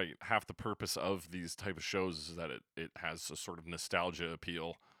 That's right. Half the purpose of these type of shows is that it has a sort of nostalgia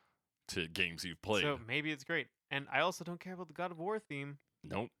appeal to games you've played. So maybe it's great. And I also don't care about the God of War theme,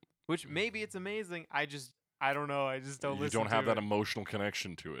 Nope. which maybe it's amazing. I don't know. I just don't You listen don't have to that it. emotional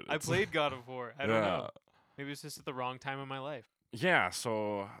connection to it. I It's- played God of War. I don't Yeah. know. Maybe it's just at the wrong time in my life. Yeah,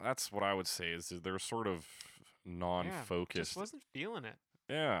 so that's what I would say is they're sort of non-focused. Just wasn't feeling it.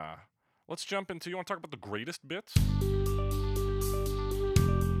 Yeah. Let's jump into, you want to talk about the greatest bits?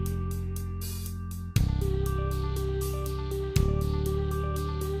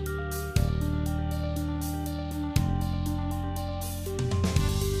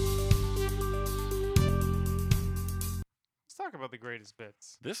 Let's talk about the greatest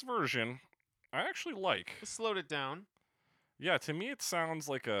bits. This version, I actually like. Let's slowed it down. Yeah, to me it sounds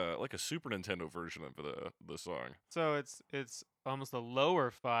like a Super Nintendo version of the song. So it's almost a lower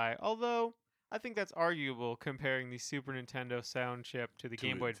fi, although I think that's arguable comparing the Super Nintendo sound chip to the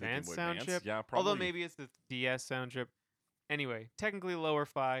Game Boy To the Advance Boy sound Advance? chip. Yeah, probably. Although maybe it's the DS sound chip. Anyway, technically lower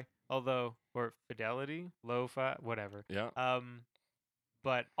fi, or fidelity, low fi, whatever. Yeah.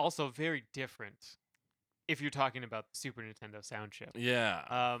 But also very different if you're talking about the Super Nintendo sound chip.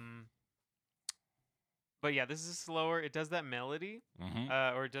 Yeah. But yeah, this is slower. It does that melody, Mm-hmm.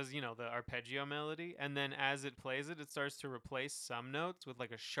 or it does, the arpeggio melody, and then as it plays it, it starts to replace some notes with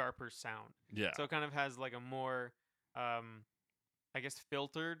like a sharper sound. Yeah. So it kind of has like a more, I guess,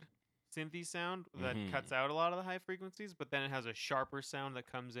 filtered synthy sound that Mhm. cuts out a lot of the high frequencies, but then it has a sharper sound that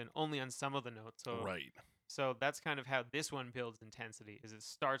comes in only on some of the notes. So Right. so that's kind of how this one builds intensity. Is it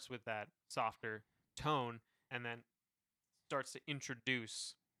starts with that softer tone and then starts to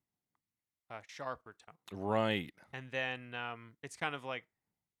introduce a sharper tone, Right. and then it's kind of like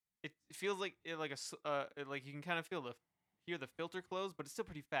it feels like like you can kind of hear the filter close, but it's still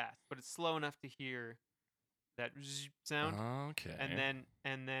pretty fast. But it's slow enough to hear that sound, Okay. and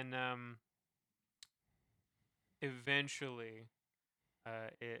then eventually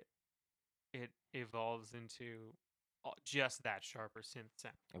it evolves into just that sharper synth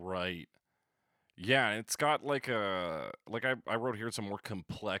sound. Right. Yeah, and it's got like I wrote here, it's a more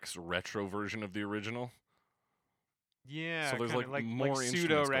complex retro version of the original. Yeah, So there's kinda like more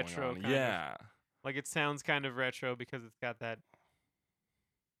pseudo instruments retro. going on. Yeah. Like it sounds kind of retro because it's got that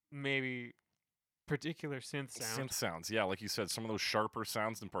maybe particular synth sound. Synth sounds, yeah, like you said, some of those sharper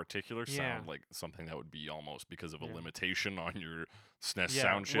sounds in particular Yeah. sound like something that would be almost because of a Yeah. limitation on your SNES Yeah,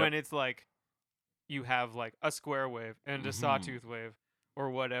 sound chip. when it's like you have like a square wave and a Mhm. sawtooth wave or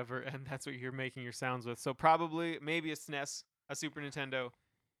whatever, and that's what you're making your sounds with. So probably maybe a SNES, a Super Nintendo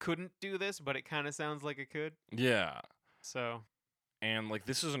couldn't do this, but it kind of sounds like it could. Yeah. So And like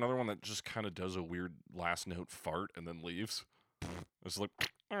this is another one that just kind of does a weird last note fart and then leaves. It's like,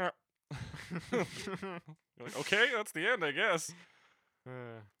 "Ah." You're like, okay, that's the end, I guess.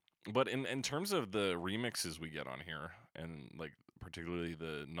 But in terms of the remixes we get on here, and like particularly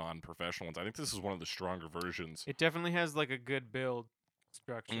the non-professional ones, I think this is one of the stronger versions. it definitely has like a good build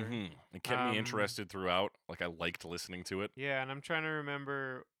structure. Mhm. It kept me Um, interested throughout. Like I liked listening to it. Yeah, and I'm trying to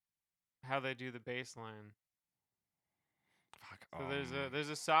remember how they do the bass line. Fuck. So there's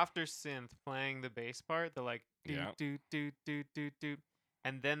a softer synth playing the bass part, the like do Yeah. do do do do do,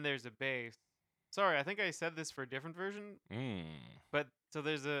 and then there's a bass. Sorry, I think I said this for a different version, but so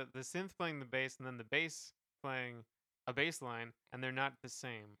there's the synth playing the bass and then the bass playing a bass line, and they're not the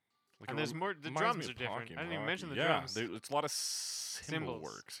same. Like And it there's more. The reminds me drums of are different. Pocky I didn't even mention the yeah, drums. it's a lot of cymbal Cymbals.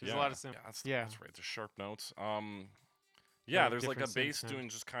 works. There's yeah. a lot of Yeah, that's right. The sharp notes. Yeah, Like there's like a different synth bass sound. doing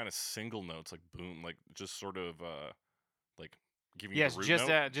just kind of single notes, like boom, like just sort of like giving Yes, you the root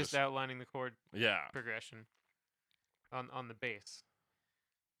note. just outlining the chord Yeah. progression. on the bass.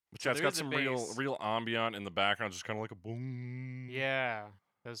 But So yeah, it's there got is a some bass. real ambient in the background, just kind of like a boom. Yeah,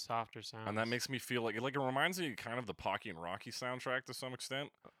 those softer sounds. And that makes me feel like it reminds me kind of the Pocky and Rocky soundtrack to some extent.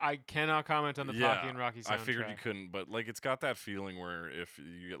 I cannot comment on the Pocky and Rocky soundtrack. I figured you couldn't, but like it's got that feeling where if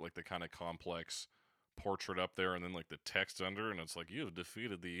you get like the kind of complex portrait up there and then like the text under, and it's like you have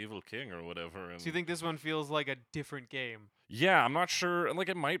defeated the evil king or whatever. And So you think this one feels like a different game? yeah, I'm not sure. Like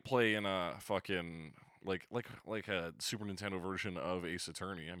it might play in a fucking like a Super Nintendo version of Ace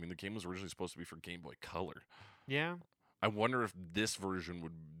Attorney. I mean, the game was originally supposed to be for Game Boy Color. Yeah. I wonder if this version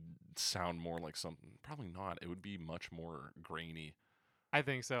would sound more like something. Probably not. It would be much more grainy. I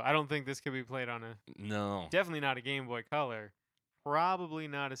think so. I don't think this could be played on a. No. Definitely not a Game Boy Color. Probably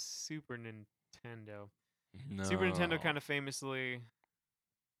not a Super Nintendo. No. Super Nintendo kind of famously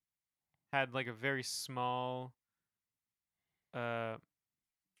had like a very small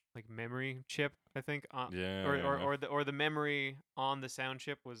like memory chip, I think. Yeah. Or the memory on the sound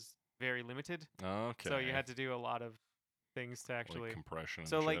chip was very limited. Okay. So you had to do a lot of things to actually like compression.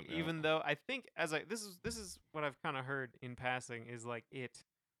 So and like shit, yeah. even though I think this is what I've kind of heard in passing is like it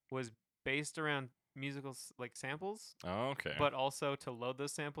was based around musical like samples, Okay. but also to load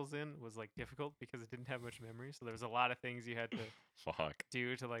those samples in was like difficult because it didn't have much memory. So there was a lot of things you had to Fuck.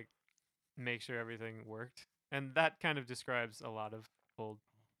 do to like make sure everything worked, and that kind of describes a lot of old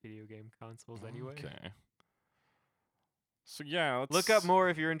video game consoles anyway. Okay. So yeah, let's Look up more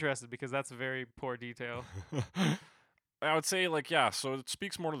if you're interested because that's a very poor detail. I would say like yeah, so it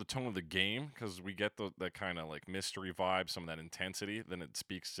speaks more to the tone of the game because we get that kind of like mystery vibe, some of that intensity, than it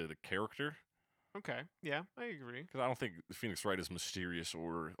speaks to the character. Okay, yeah, I agree. Because I don't think Phoenix Wright is mysterious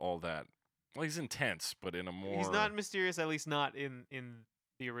or all that. Well, he's intense, but in a more He's not mysterious, at least not in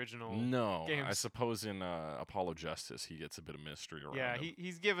the original. No, I games. suppose in Apollo Justice he gets a bit of mystery around Yeah, him.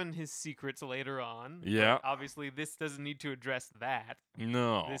 he's given his secrets later on. Yeah. But obviously, this doesn't need to address that.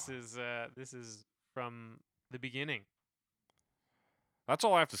 No. This is from the beginning. That's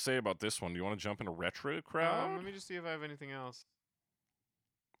all I have to say about this one. Do you want to jump into Retro Crowd? Let me just see if I have anything else.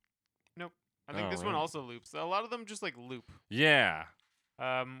 Nope. I think this one Alright. also loops. A lot of them just like loop. Yeah.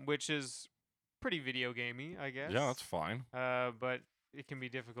 Which is pretty video gamey, I guess. Yeah, that's fine. But it can be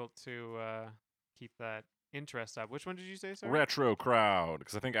difficult to keep that interest up. Which one did you say, sir? Retro Crowd.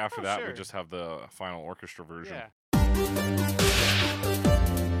 Because I think after that sure. we just have the final orchestra version. Yeah.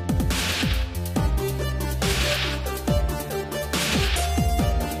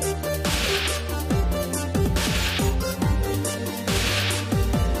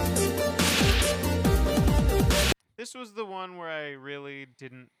 This was the one where I really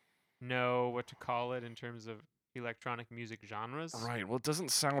didn't know what to call it in terms of electronic music genres. Right. Well, it doesn't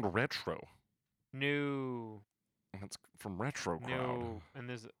sound retro. No. It's from Retro Crowd. No. And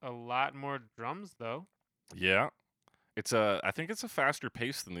there's a lot more drums though. Yeah. I think it's a faster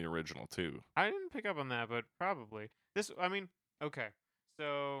pace than the original too. I didn't pick up on that, but probably. Okay.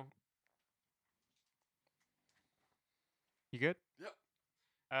 So you good? Yep.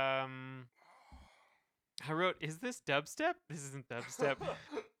 I wrote, is this dubstep? This isn't dubstep.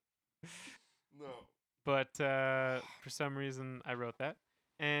 No. But for some reason I wrote that.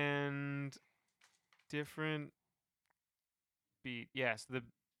 And different beat. Yes,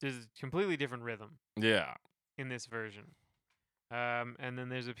 there's a completely different rhythm Yeah. in this version. And then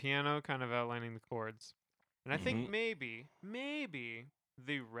there's a piano kind of outlining the chords. And I think maybe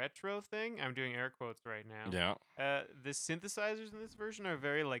the retro thing, I'm doing air quotes right now. Yeah. The synthesizers in this version are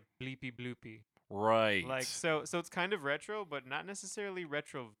very like bleepy bloopy. Right. Like so it's kind of retro, but not necessarily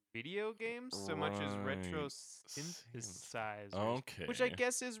retro video games so much as retro synthesizers. Okay. Which I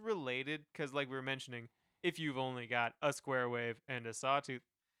guess is related because, like we were mentioning, if you've only got a square wave and a sawtooth,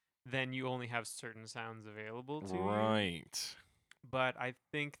 then you only have certain sounds available to you. Right. But I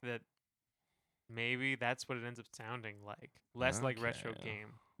think that maybe that's what it ends up sounding like. Less like retro Okay.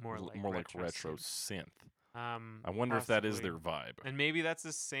 game, more like retro synth. synth. I wonder if that is Possibly. their vibe. And maybe that's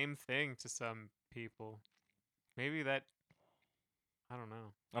the same thing to some people. Maybe that. I don't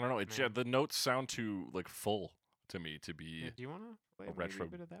know. I don't know. Man. The notes sound too like full to me to be Yeah, do you want to play a maybe retro a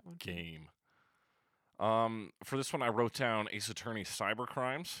bit of that one? game. For this one, I wrote down Ace Attorney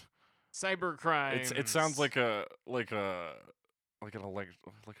Cybercrimes. Cybercrime. It sounds like an electronic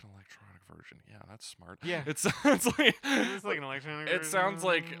version. Yeah, that's smart. Yeah. It sounds like It's like an electronic. It sounds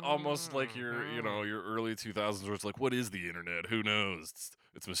like almost like version. your early 2000s where it's like, what is the internet? Who knows?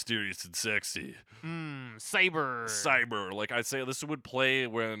 It's mysterious and sexy. Cyber. Like I'd say this would play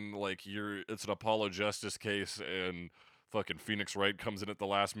when like it's an Apollo Justice case and fucking Phoenix Wright comes in at the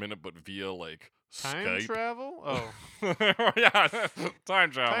last minute, but via like Time Skype. travel? Oh. Yeah,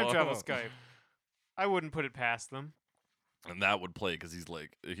 time travel. Time travel Skype. I wouldn't put it past them. And that would play because he's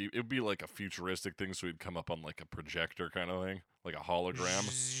like, it'd be like a futuristic thing, so he'd come up on like a projector kind of thing, like a hologram.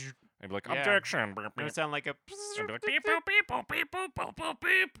 And be like, Yeah. objection. It would sound like a. And be like, beep, boop, beep, boop, beep, boop, boop, boop,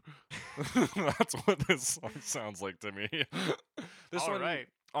 beep. That's what this song sounds like to me. This All one right.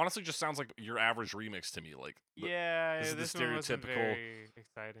 honestly just sounds like your average remix to me. Like, Yeah, this is the one wasn't stereotypical, very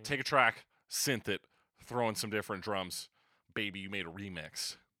exciting. take a track, synth it, throw in some different drums. Baby, you made a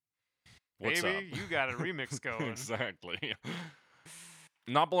remix. What's Baby, up? you got a remix going. Exactly.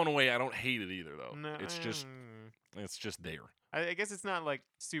 Not blown away. I don't hate it either, though. No, It's just there. I guess it's not like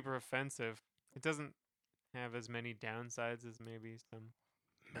super offensive. It doesn't have as many downsides as maybe some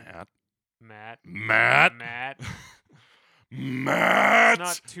Matt. Matt. Matt. It's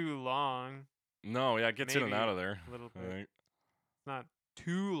not too long. No, yeah, it gets in and Maybe out of there. A little bit. I think. It's not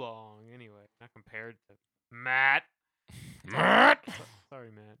too long anyway. Not compared to Matt. Matt. Sorry,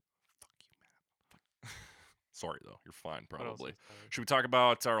 Matt. Sorry though, you're fine What else probably. is sorry? Should we talk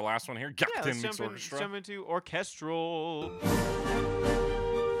about our last one here? Yeah, Captain let's Mix jump into orchestral.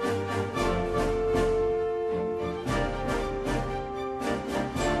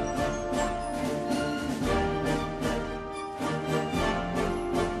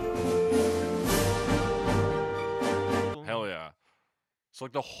 Hell yeah. So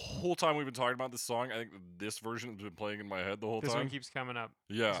like the whole time we've been talking about this song, I think this version has been playing in my head the whole This time. one keeps coming up.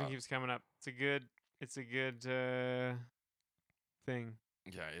 Yeah. This one keeps coming up. It's a good thing.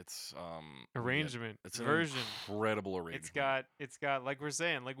 Yeah, it's Arrangement. it's an version. incredible arrangement. It's got like we're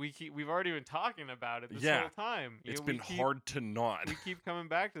saying, like we've already been talking about it this Yeah. whole time. It's been hard to not. We keep coming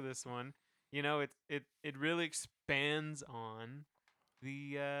back to this one. You know, it really expands on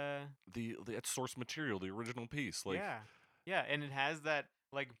the the source material, the original piece. Like yeah, and it has that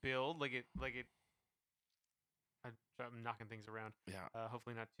like build, like it. I'm knocking things around. yeah.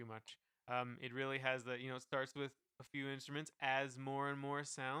 Hopefully not too much. It really has the it starts with a few instruments, adds more and more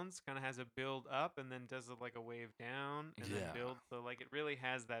sounds, kind of has a build up, and then does like a wave down, and then Yeah. build. So like it really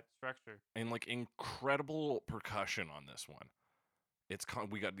has that structure. And like incredible percussion on this one.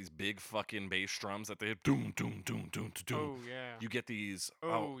 We got these big fucking bass drums that they hit doom doom doom doom doom. Oh yeah. You get these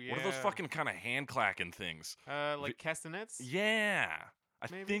Oh, what are those yeah. fucking kind of hand clacking things? Like castanets. Yeah. I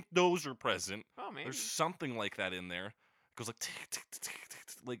Maybe? think those are present. Oh, maybe. There's something like that in there. It goes like tick, tick, tick, tick, tick,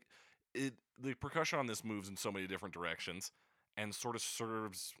 tick. Like the percussion on this moves in so many different directions and sort of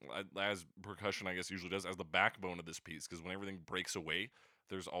serves as percussion I guess usually does as the backbone of this piece because when everything breaks away,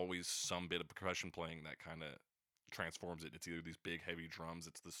 there's always some bit of percussion playing that kind of transforms it. It's either these big heavy drums,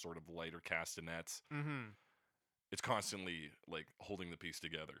 it's this sort of lighter castanets. Mm-hmm. It's constantly like holding the piece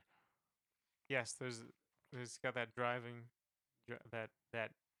together. Yes, there's got that driving, that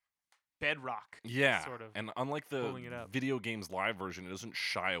bedrock. Yeah, Sort of and unlike the pulling it up. video games live version, it doesn't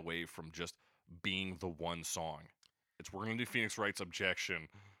shy away from just being the one song. It's we're gonna do Phoenix Wright's Objection,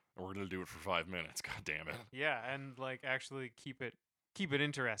 and we're gonna do it for 5 minutes. God damn it. Yeah, and like actually keep it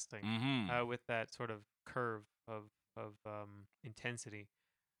interesting. Mm-hmm. With that sort of curve of intensity.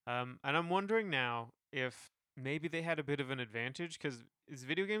 And I'm wondering now if maybe they had a bit of an advantage because is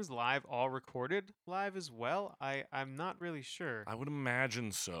video games live all recorded live as well? I'm not really sure. I would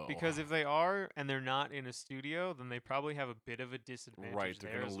imagine so. Because if they are and they're not in a studio, then they probably have a bit of a disadvantage. right,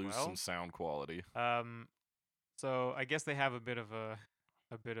 they're there gonna as lose well. some sound quality. So I guess they have a bit of an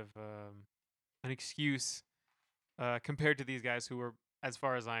excuse compared to these guys who were, as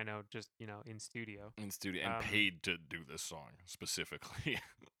far as I know, just in studio. In studio and paid to do this song specifically.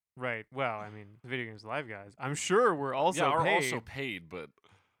 Right. Well, I mean, the video games live guys, I'm sure we're also yeah, are paid. also paid, but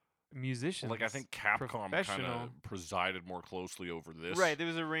Musicians. like I think Capcom kind professional. of presided more closely over this. Right. It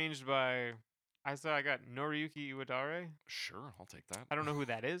was arranged by. I got Noriyuki Iwadare. Sure, I'll take that. I don't know who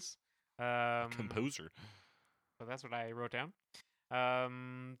that is. Composer. So that's what I wrote down.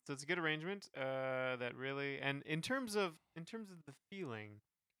 So it's a good arrangement. That really, and in terms of the feeling,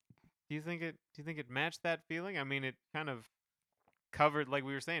 do you think it matched that feeling? I mean, it kind of covered, like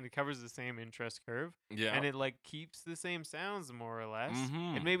we were saying, it covers the same interest curve. Yeah. And it like keeps the same sounds more or less.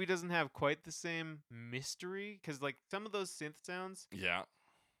 Mhm. It maybe doesn't have quite the same mystery because like some of those synth sounds, Yeah.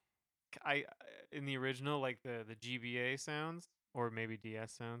 in the original, like the GBA sounds or maybe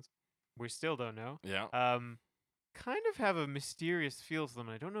DS sounds, we still don't know. Yeah. Kind of have a mysterious feel to them.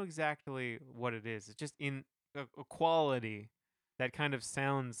 And I don't know exactly what it is. It's just in a quality that kind of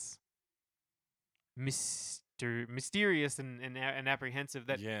sounds mysterious and apprehensive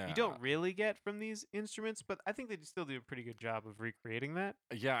that you don't really get from these instruments, but I think they still do a pretty good job of recreating that.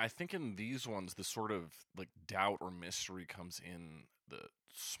 Yeah, I think in these ones, the sort of like doubt or mystery comes in the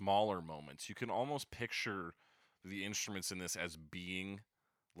smaller moments. You can almost picture the instruments in this as being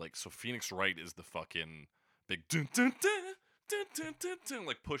like, so Phoenix Wright is the fucking big dun dun dun. Dun, dun, dun, dun,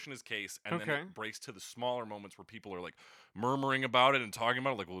 like pushing his case, and then Okay. it breaks to the smaller moments where people are like murmuring about it and talking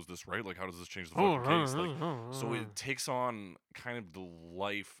about it, like, well, is this right? Like, how does this change the fucking case? Like, so it takes on kind of the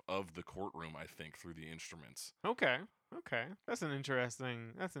life of the courtroom, I think, through the instruments. Okay. Okay. That's an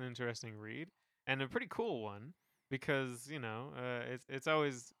interesting read, and a pretty cool one, because, it's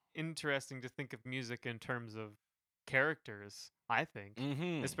always interesting to think of music in terms of characters, I think,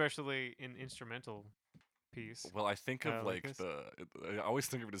 Mm-hmm. especially in instrumental piece Well, I think of like like this. I always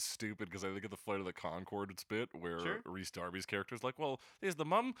think of it as stupid because I think of the Flight of the Conchords bit where Sure. Reese Darby's character is like, "Well, there's the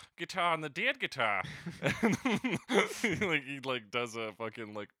mum guitar and the dad guitar," and like he like does a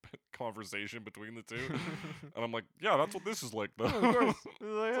fucking like conversation between the two, and I'm like, "Yeah, that's what this is like, though." Oh, of course. It's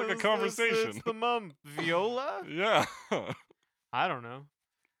like a It's conversation. the mum. Viola? Yeah. I don't know.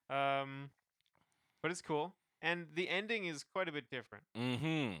 But it's cool. And the ending is quite a bit different.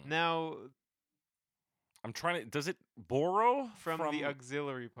 Mm-hmm. Now, I'm trying to. Does it borrow from the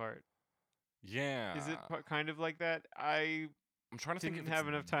auxiliary part, Yeah. is it kind of like that? I I'm trying to think didn't if it's have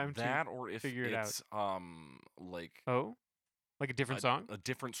enough time to that or if figure it out. it's like Oh, like a different song? a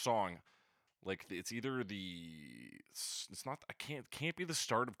different song. Like it's either it's not I can't be the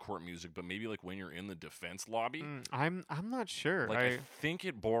start of court music, but maybe like when you're in the defense lobby. I'm not sure. Like I think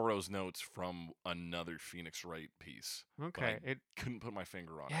it borrows notes from another Phoenix Wright piece. Okay. But I couldn't put my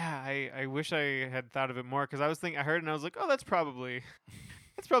finger on it. Yeah, I wish I had thought of it more, because I heard it and I was like, oh, that's probably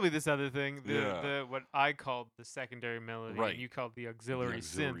this other thing. The what I called the secondary melody, Right. and you called the The auxiliary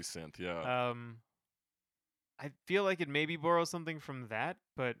auxiliary synth. synth, yeah. I feel like it maybe borrows something from that,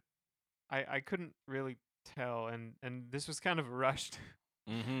 but I couldn't really tell, and this was kind of a rushed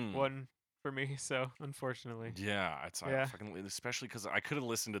Mm-hmm. one for me, so unfortunately. Yeah, it's Yeah. especially because I could have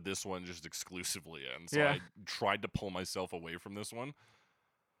listened to this one just exclusively, and so Yeah. I tried to pull myself away from this one.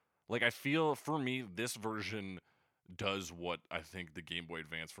 Like I feel for me, this version does what I think the Game Boy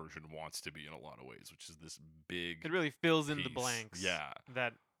Advance version wants to be in a lot of ways, which is this big. It really fills in the piece. blanks. Yeah.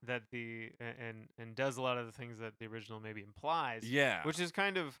 That the and does a lot of the things that the original maybe implies. Yeah. Which is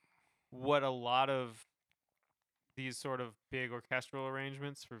kind of what a lot of these sort of big orchestral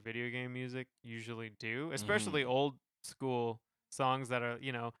arrangements for video game music usually do, especially old school songs that are,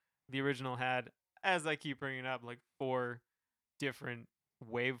 the original had, as I keep bringing up, like 4 different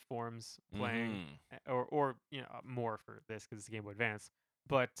waveforms playing, or more for this because it's Game Boy Advance.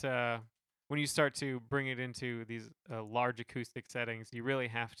 But when you start to bring it into these large acoustic settings, you really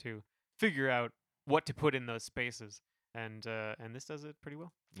have to figure out what to put in those spaces, and this does it pretty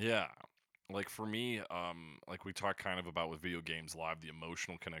well. Yeah. Like for me, like we talked kind of about with video games live, the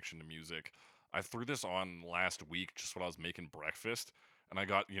emotional connection to music. I threw this on last week just when I was making breakfast, and I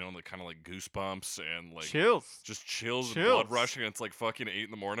got, the kind of like goosebumps and like Chills. just chills and blood rushing, and it's like fucking 8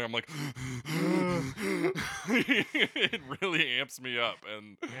 in the morning. I'm like, it really amps me up.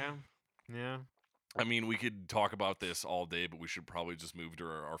 And Yeah. I mean, we could talk about this all day, but we should probably just move to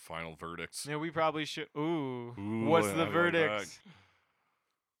our final verdicts. Yeah, we probably should. Ooh, Ooh, what's I the like that. verdict?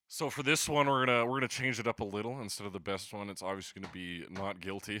 So for this one, we're gonna change it up a little. Instead of the best one, it's obviously gonna be not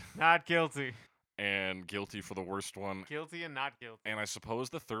guilty, Not guilty. and guilty for the worst one. Guilty and not guilty. And I suppose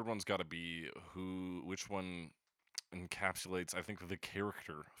the third one's got to be which one encapsulates, I think, the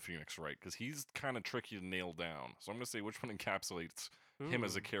character Phoenix Wright, because he's kind of tricky to nail down. So I'm gonna say which one encapsulates him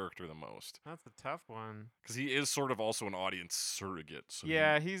as a Ooh, character the most, that's a tough one. because he is sort of also an audience surrogate. So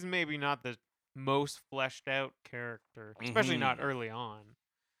Yeah, he's maybe not the most fleshed out character, especially not early on,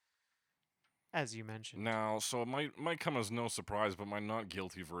 as you mentioned. Now, so it might come as no surprise, but my not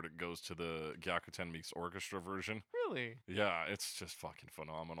guilty verdict goes to the Gyakuten Meets Orchestra version. Really? Yeah, it's just fucking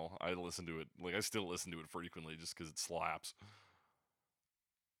phenomenal. I listen to it, like I still listen to it frequently just because it slaps.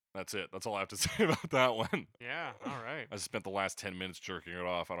 That's it. That's all I have to say about that one. Yeah. All right. I spent the last 10 minutes jerking it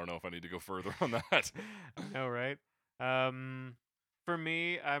off. I don't know if I need to go further on that. I know, right? For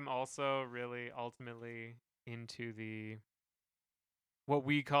me, I'm also really ultimately into what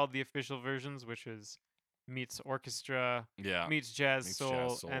we called the official versions, which is Meets Orchestra, Yeah. Meets Jazz Meets Soul,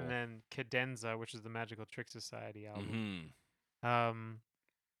 Jazz Soul. and then Cadenza, which is the Magical Trick Society album. Mm-hmm.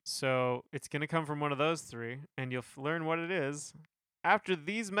 So it's gonna come from one of those 3, and you'll learn what it is after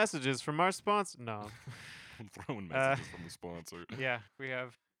these messages from our sponsor. No. I'm throwing messages from the sponsor. Yeah, we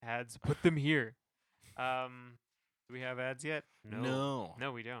have ads. Put them here. Do we have ads yet? No.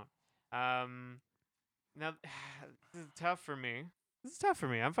 No, we don't. Now this is tough for me.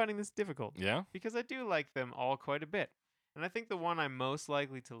 I'm finding this difficult Yeah? because I do like them all quite a bit, and I think the one I'm most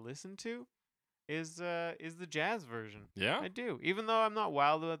likely to listen to is the jazz version. Yeah? I do, even though I'm not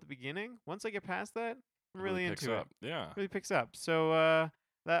wild at the beginning. Once I get past that, I'm really picks into up. Yeah. it. Really picks up. So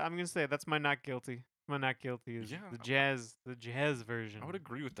that I'm gonna say that's my not guilty. my not guilty is Yeah. the jazz version. I would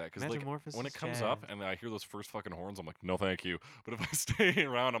agree with that because like Metamorphosis when it comes up Jazz. and I hear those first fucking horns, I'm like, no, thank you. But if I stay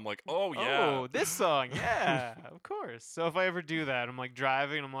around, I'm like, oh yeah, Oh, this song, yeah, of course. So if I ever do that, I'm like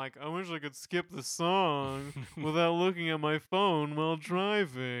driving, I'm like, I wish I could skip the song without looking at my phone while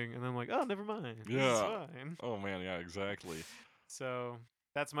driving, and I'm like, oh, never mind, this is Yeah. fine. Oh man, yeah, exactly. So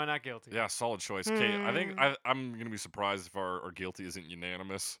that's my not guilty. Yeah, solid choice. Okay, I think I'm gonna be surprised if our guilty isn't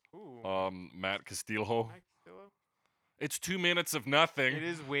unanimous. Ooh, Matt Castillo. Mike Castillo? It's 2 minutes of nothing. It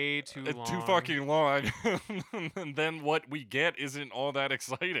is way too long. Too fucking long. And then what we get isn't all that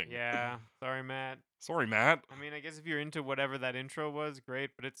exciting. Yeah, sorry, Matt. Sorry, Matt. I mean, I guess if you're into whatever that intro was,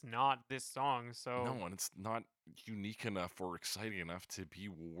 great, but it's not this song, so No, and it's not unique enough or exciting enough to be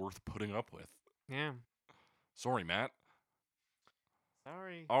worth putting up with. yeah. Sorry, Matt.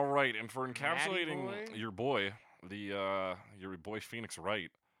 Sorry. All right, and for Matty encapsulating boy? your boy, your boy Phoenix Wright,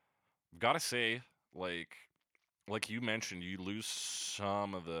 I've got to say, like you mentioned, you lose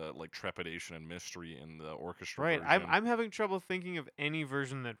some of the like trepidation and mystery in the orchestra Right. version. I'm having trouble thinking of any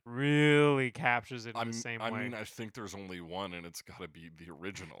version that really captures it in the same I way. mean, I think there's only one, and it's got to be the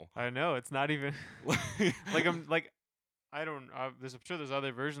original. I know it's not even like I'm like I don't. I'm sure there's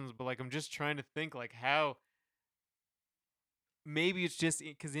other versions, but like I'm just trying to think like how. Maybe it's just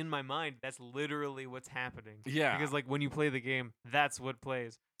because in my mind that's literally what's happening. Yeah. Because like when you play the game, that's what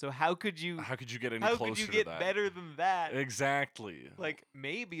plays. So how could you? How could you get any How closer could you to get that? better than that? Exactly. Like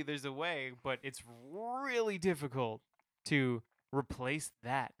maybe there's a way, but it's really difficult to replace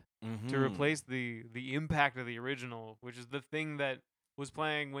that. To Mhm. replace the impact of the original, which is the thing that was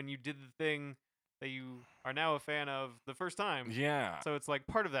playing when you did the thing that you are now a fan of the first time. Yeah. So it's like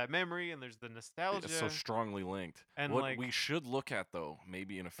part of that memory, and there's the nostalgia. It's so strongly linked. And, what like- we should look at, though,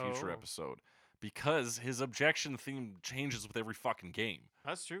 maybe in a future Oh. episode, because his objection theme changes with every fucking game.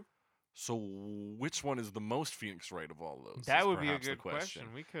 That's true. So which one is the most Phoenix Wright of all those? That is would be a perhaps the good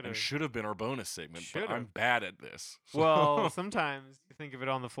question. We could And have. should have been our bonus segment, but I'm Should've. bad at this. So Well, sometimes you think of it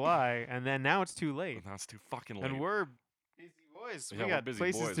on the fly, and then now it's too late. that's too fucking late. And we're busy boys. yeah, We we're got busy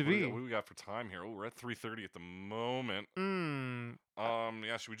places boys. to What do we be. got- What do we got for time here? Oh, we're at 3:30 at the moment. Mm.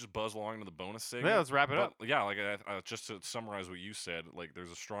 Yeah, should we just buzz along to the bonus segment? Yeah, let's wrap it But, up. Yeah, like just to summarize what you said, like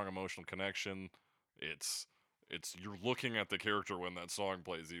there's a strong emotional connection. It's you're looking at the character when that song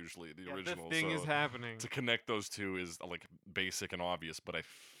plays. Usually, the Yeah, original. the thing so is happening. to connect those two is like basic and obvious, but I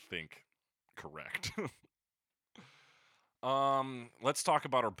think correct. Let's talk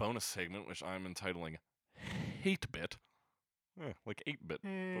about our bonus segment, which I'm entitling "Hate Bit," like 8-bit,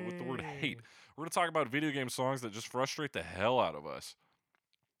 but with the word hate. We're gonna talk about video game songs that just frustrate the hell out of us.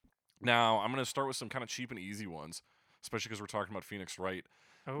 Now, I'm gonna start with some kind of cheap and easy ones, especially because we're talking about Phoenix Wright.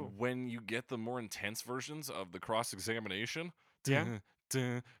 Oh. When you get the more intense versions of the cross-examination, Yeah.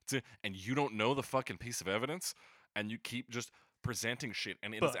 and you don't know the fucking piece of evidence, and you keep just presenting shit,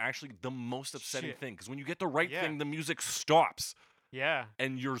 and it is But actually the most upsetting shit. thing, because when you get the right Yeah. thing, the music stops, Yeah.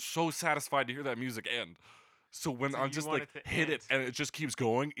 and you're so satisfied to hear that music end. So when So I'm you just want like, it to hit it, end. and it just keeps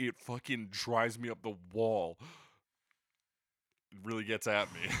going, it fucking drives me up the wall. It really gets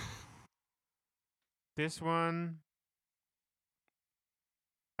at me. This one,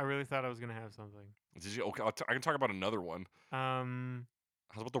 I really thought I was gonna have something. Did you? Okay, I can talk about another one. Um,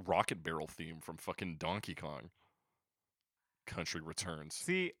 How about the Rocket Barrel theme from fucking Donkey Kong Country Returns?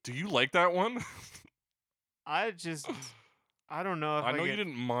 see, Do you like that one? I just, I don't know if I know get you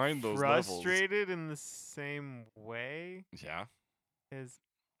didn't mind those levels. frustrated in the same way Yeah, as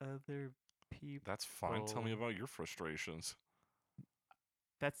other people. that's fine. Tell me Oh. about your frustrations.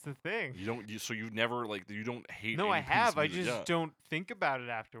 That's the thing. You don't. So you've never like you don't hate. No, any I piece of have. I music. just Yeah, don't think about it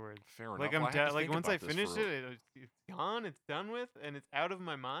afterwards. fair enough. Like Well, I had to like think once I about this finish for it's gone. It's done with, and it's out of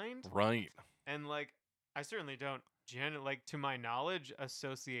my mind. right. And like, I certainly don't, like to my knowledge,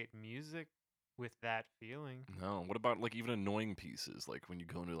 associate music with that feeling. No. What about like even annoying pieces, like when you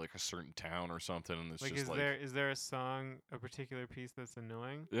go into like a certain town or something, and it's Like, just is there a song, a particular piece that's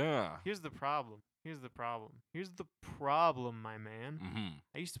annoying? yeah. Here's the problem. Here's the problem, my man. Mm-hmm.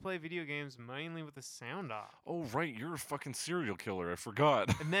 I used to play video games mainly with the sound off. Oh right, you're a fucking serial killer. I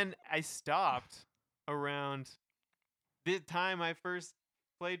forgot. And then I stopped around the time I first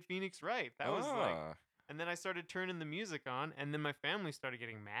played Phoenix Wright. That was like, Ah. and then I started turning the music on, and then my family started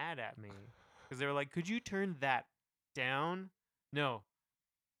getting mad at me because they were like, "Could you turn that down?" No.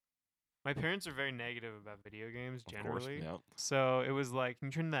 My parents are very negative about video games Of course, generally. yeah. So it was like, "Can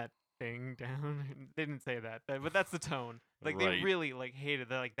you turn that thing down?" They didn't say that, but that's the tone. Like they Right. really like hated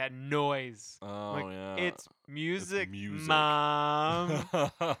that, like that noise. Oh Like, yeah. It's music, music. mom.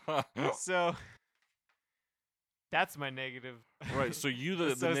 So that's my negative Right, so the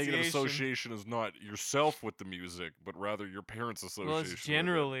negative Association. association is not yourself with the music, but rather your parents' association. Well, it's with it.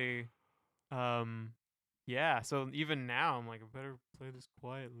 generally, yeah. So even now, I'm like, I better play this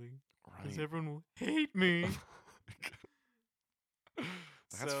quietly because Right. everyone will hate me.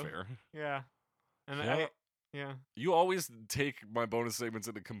 That's So, fair. Yeah, and Yeah. yeah. You always take my bonus segments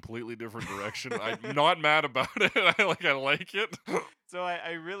in a completely different direction. I'm not mad about it. I like it. So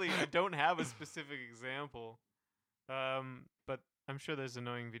I really I don't have a specific example, but I'm sure there's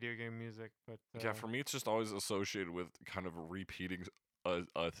annoying video game music. But Yeah, for me, it's just always associated with kind of repeating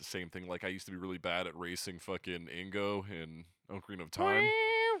the same thing. Like I used to be really bad at racing fucking Ingo in Ocarina of Time.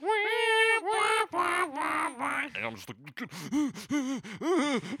 And I'm just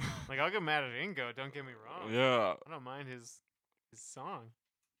like I'll get mad at Ingo. Don't get me wrong. yeah. I don't mind his song,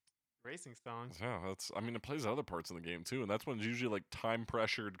 racing songs. Yeah, I mean, it plays other parts in the game too, and that's when it's usually like time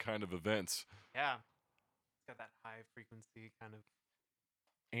pressured kind of events. Yeah, it's got that high frequency kind of.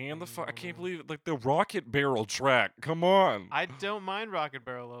 And I can't Mm. believe it, like the rocket barrel track. Come on. I don't mind Rocket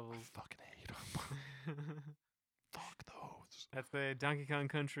Barrel levels. fucking hate them. Fuck those. That's the Donkey Kong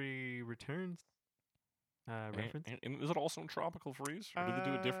Country Returns reference. And is it also in Tropical Freeze, or did they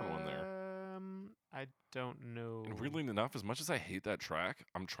do a different one there? I don't know. And weirdly enough, as much as I hate that track,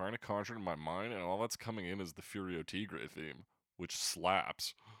 I'm trying to conjure it in my mind, and all that's coming in is the Furio Tigre theme, which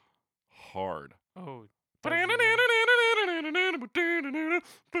slaps hard. Oh.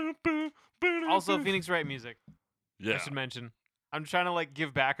 Also, Phoenix Wright music. Yeah. I should mention. I'm trying to like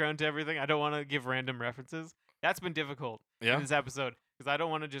give background to everything. I don't want to give random references. That's been difficult Yeah. in this episode because I don't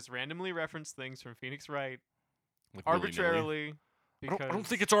want to just randomly reference things from Phoenix Wright Like willy-nilly. arbitrarily. Because I don't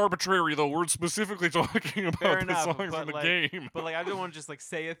think it's arbitrary though. We're specifically talking about Fair the enough, songs but in the like- game. But like, I don't want to just like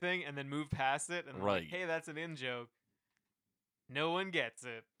say a thing and then move past it and Right. like, hey, that's an in joke. No one gets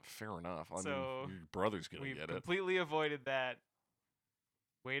it. Fair enough. I So, mean, your brother's gonna We get it. completely avoided that.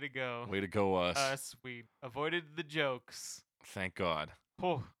 Way to go. Way to go, us. We avoided the jokes. Thank God.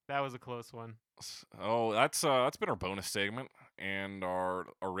 Oh, that was a close one. Oh, that's been our bonus segment and our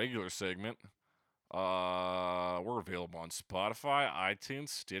regular segment. We're available on Spotify, iTunes,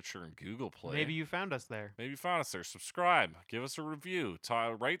 Stitcher, and Google Play. Maybe you found us there. Maybe you found us there. Subscribe. Give us a review.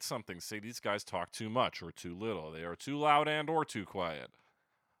 Write something. Say these guys talk too much or too little. They are too loud and or too quiet.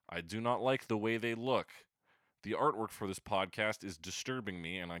 I do not like the way they look. The artwork for this podcast is disturbing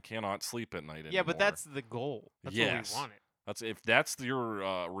me, and I cannot sleep at night anymore. Yeah, but that's the goal. That's Yes. what we wanted. If that's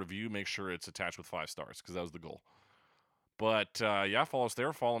your review, make sure it's attached with 5 stars because that was the goal. But yeah, follow us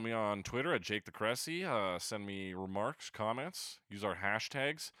there. Follow me on Twitter at Jake the Cressy. Send me remarks, comments. Use our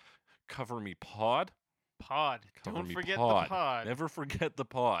hashtags. Cover me pod. Pod. Cover Don't me forget pod. the pod. Never forget the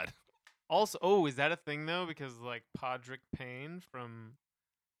pod. Also, is that a thing though? Because like Podrick Payne from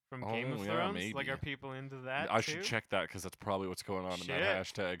Game of Oh, yeah, Thrones. maybe. Like, are people into that? I too? should check that because that's probably what's going on in Shit. that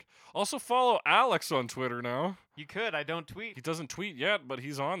hashtag. Also follow Alex on Twitter now. You could. I don't tweet. He doesn't tweet yet, but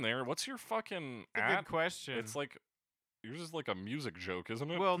he's on there. What's your fucking That's a at? good question. It's like yours is like a music joke, isn't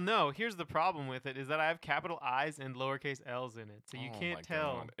it? Well, no. Here's the problem with it: is that I have capital I's and lowercase L's in it, so you Oh can't my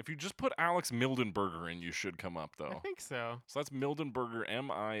tell. God. If you just put Alex Mildenberger in, you should come up though. I think so. So that's Mildenberger,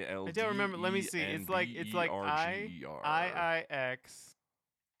 M-I-L-D-E-N-B-E-R-G-E-R. I don't remember. Let me see. It's like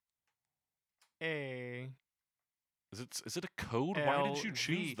I-I-X-A. Is it a code? Why did you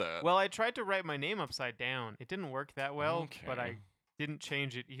choose LV. that? Well, I tried to write my name upside down. It didn't work that well, but I Okay. didn't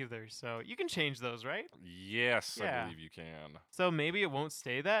change it either. So you can change those, right? Yes, I Yeah. believe you can. So maybe it won't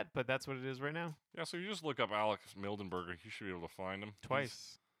stay that, but that's what it is right now. Yeah, so you just look up Alex Mildenberger. You should be able to find him.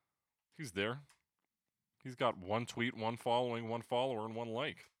 Twice. He's there. He's got 1 tweet, 1 following, 1 follower, and 1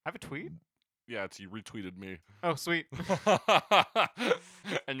 like. I have a tweet. Yeah, he retweeted me. Oh, sweet.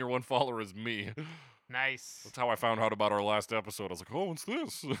 And your 1 follower is me. Nice. That's how I found out about our last episode. I was like, oh, what's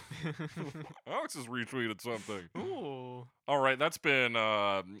this? Alex has retweeted something. Ooh. All right, that's been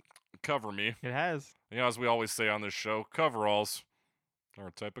Cover Me. It has. You know, as we always say on this show, coveralls are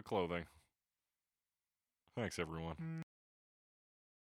a type of clothing. Thanks, everyone.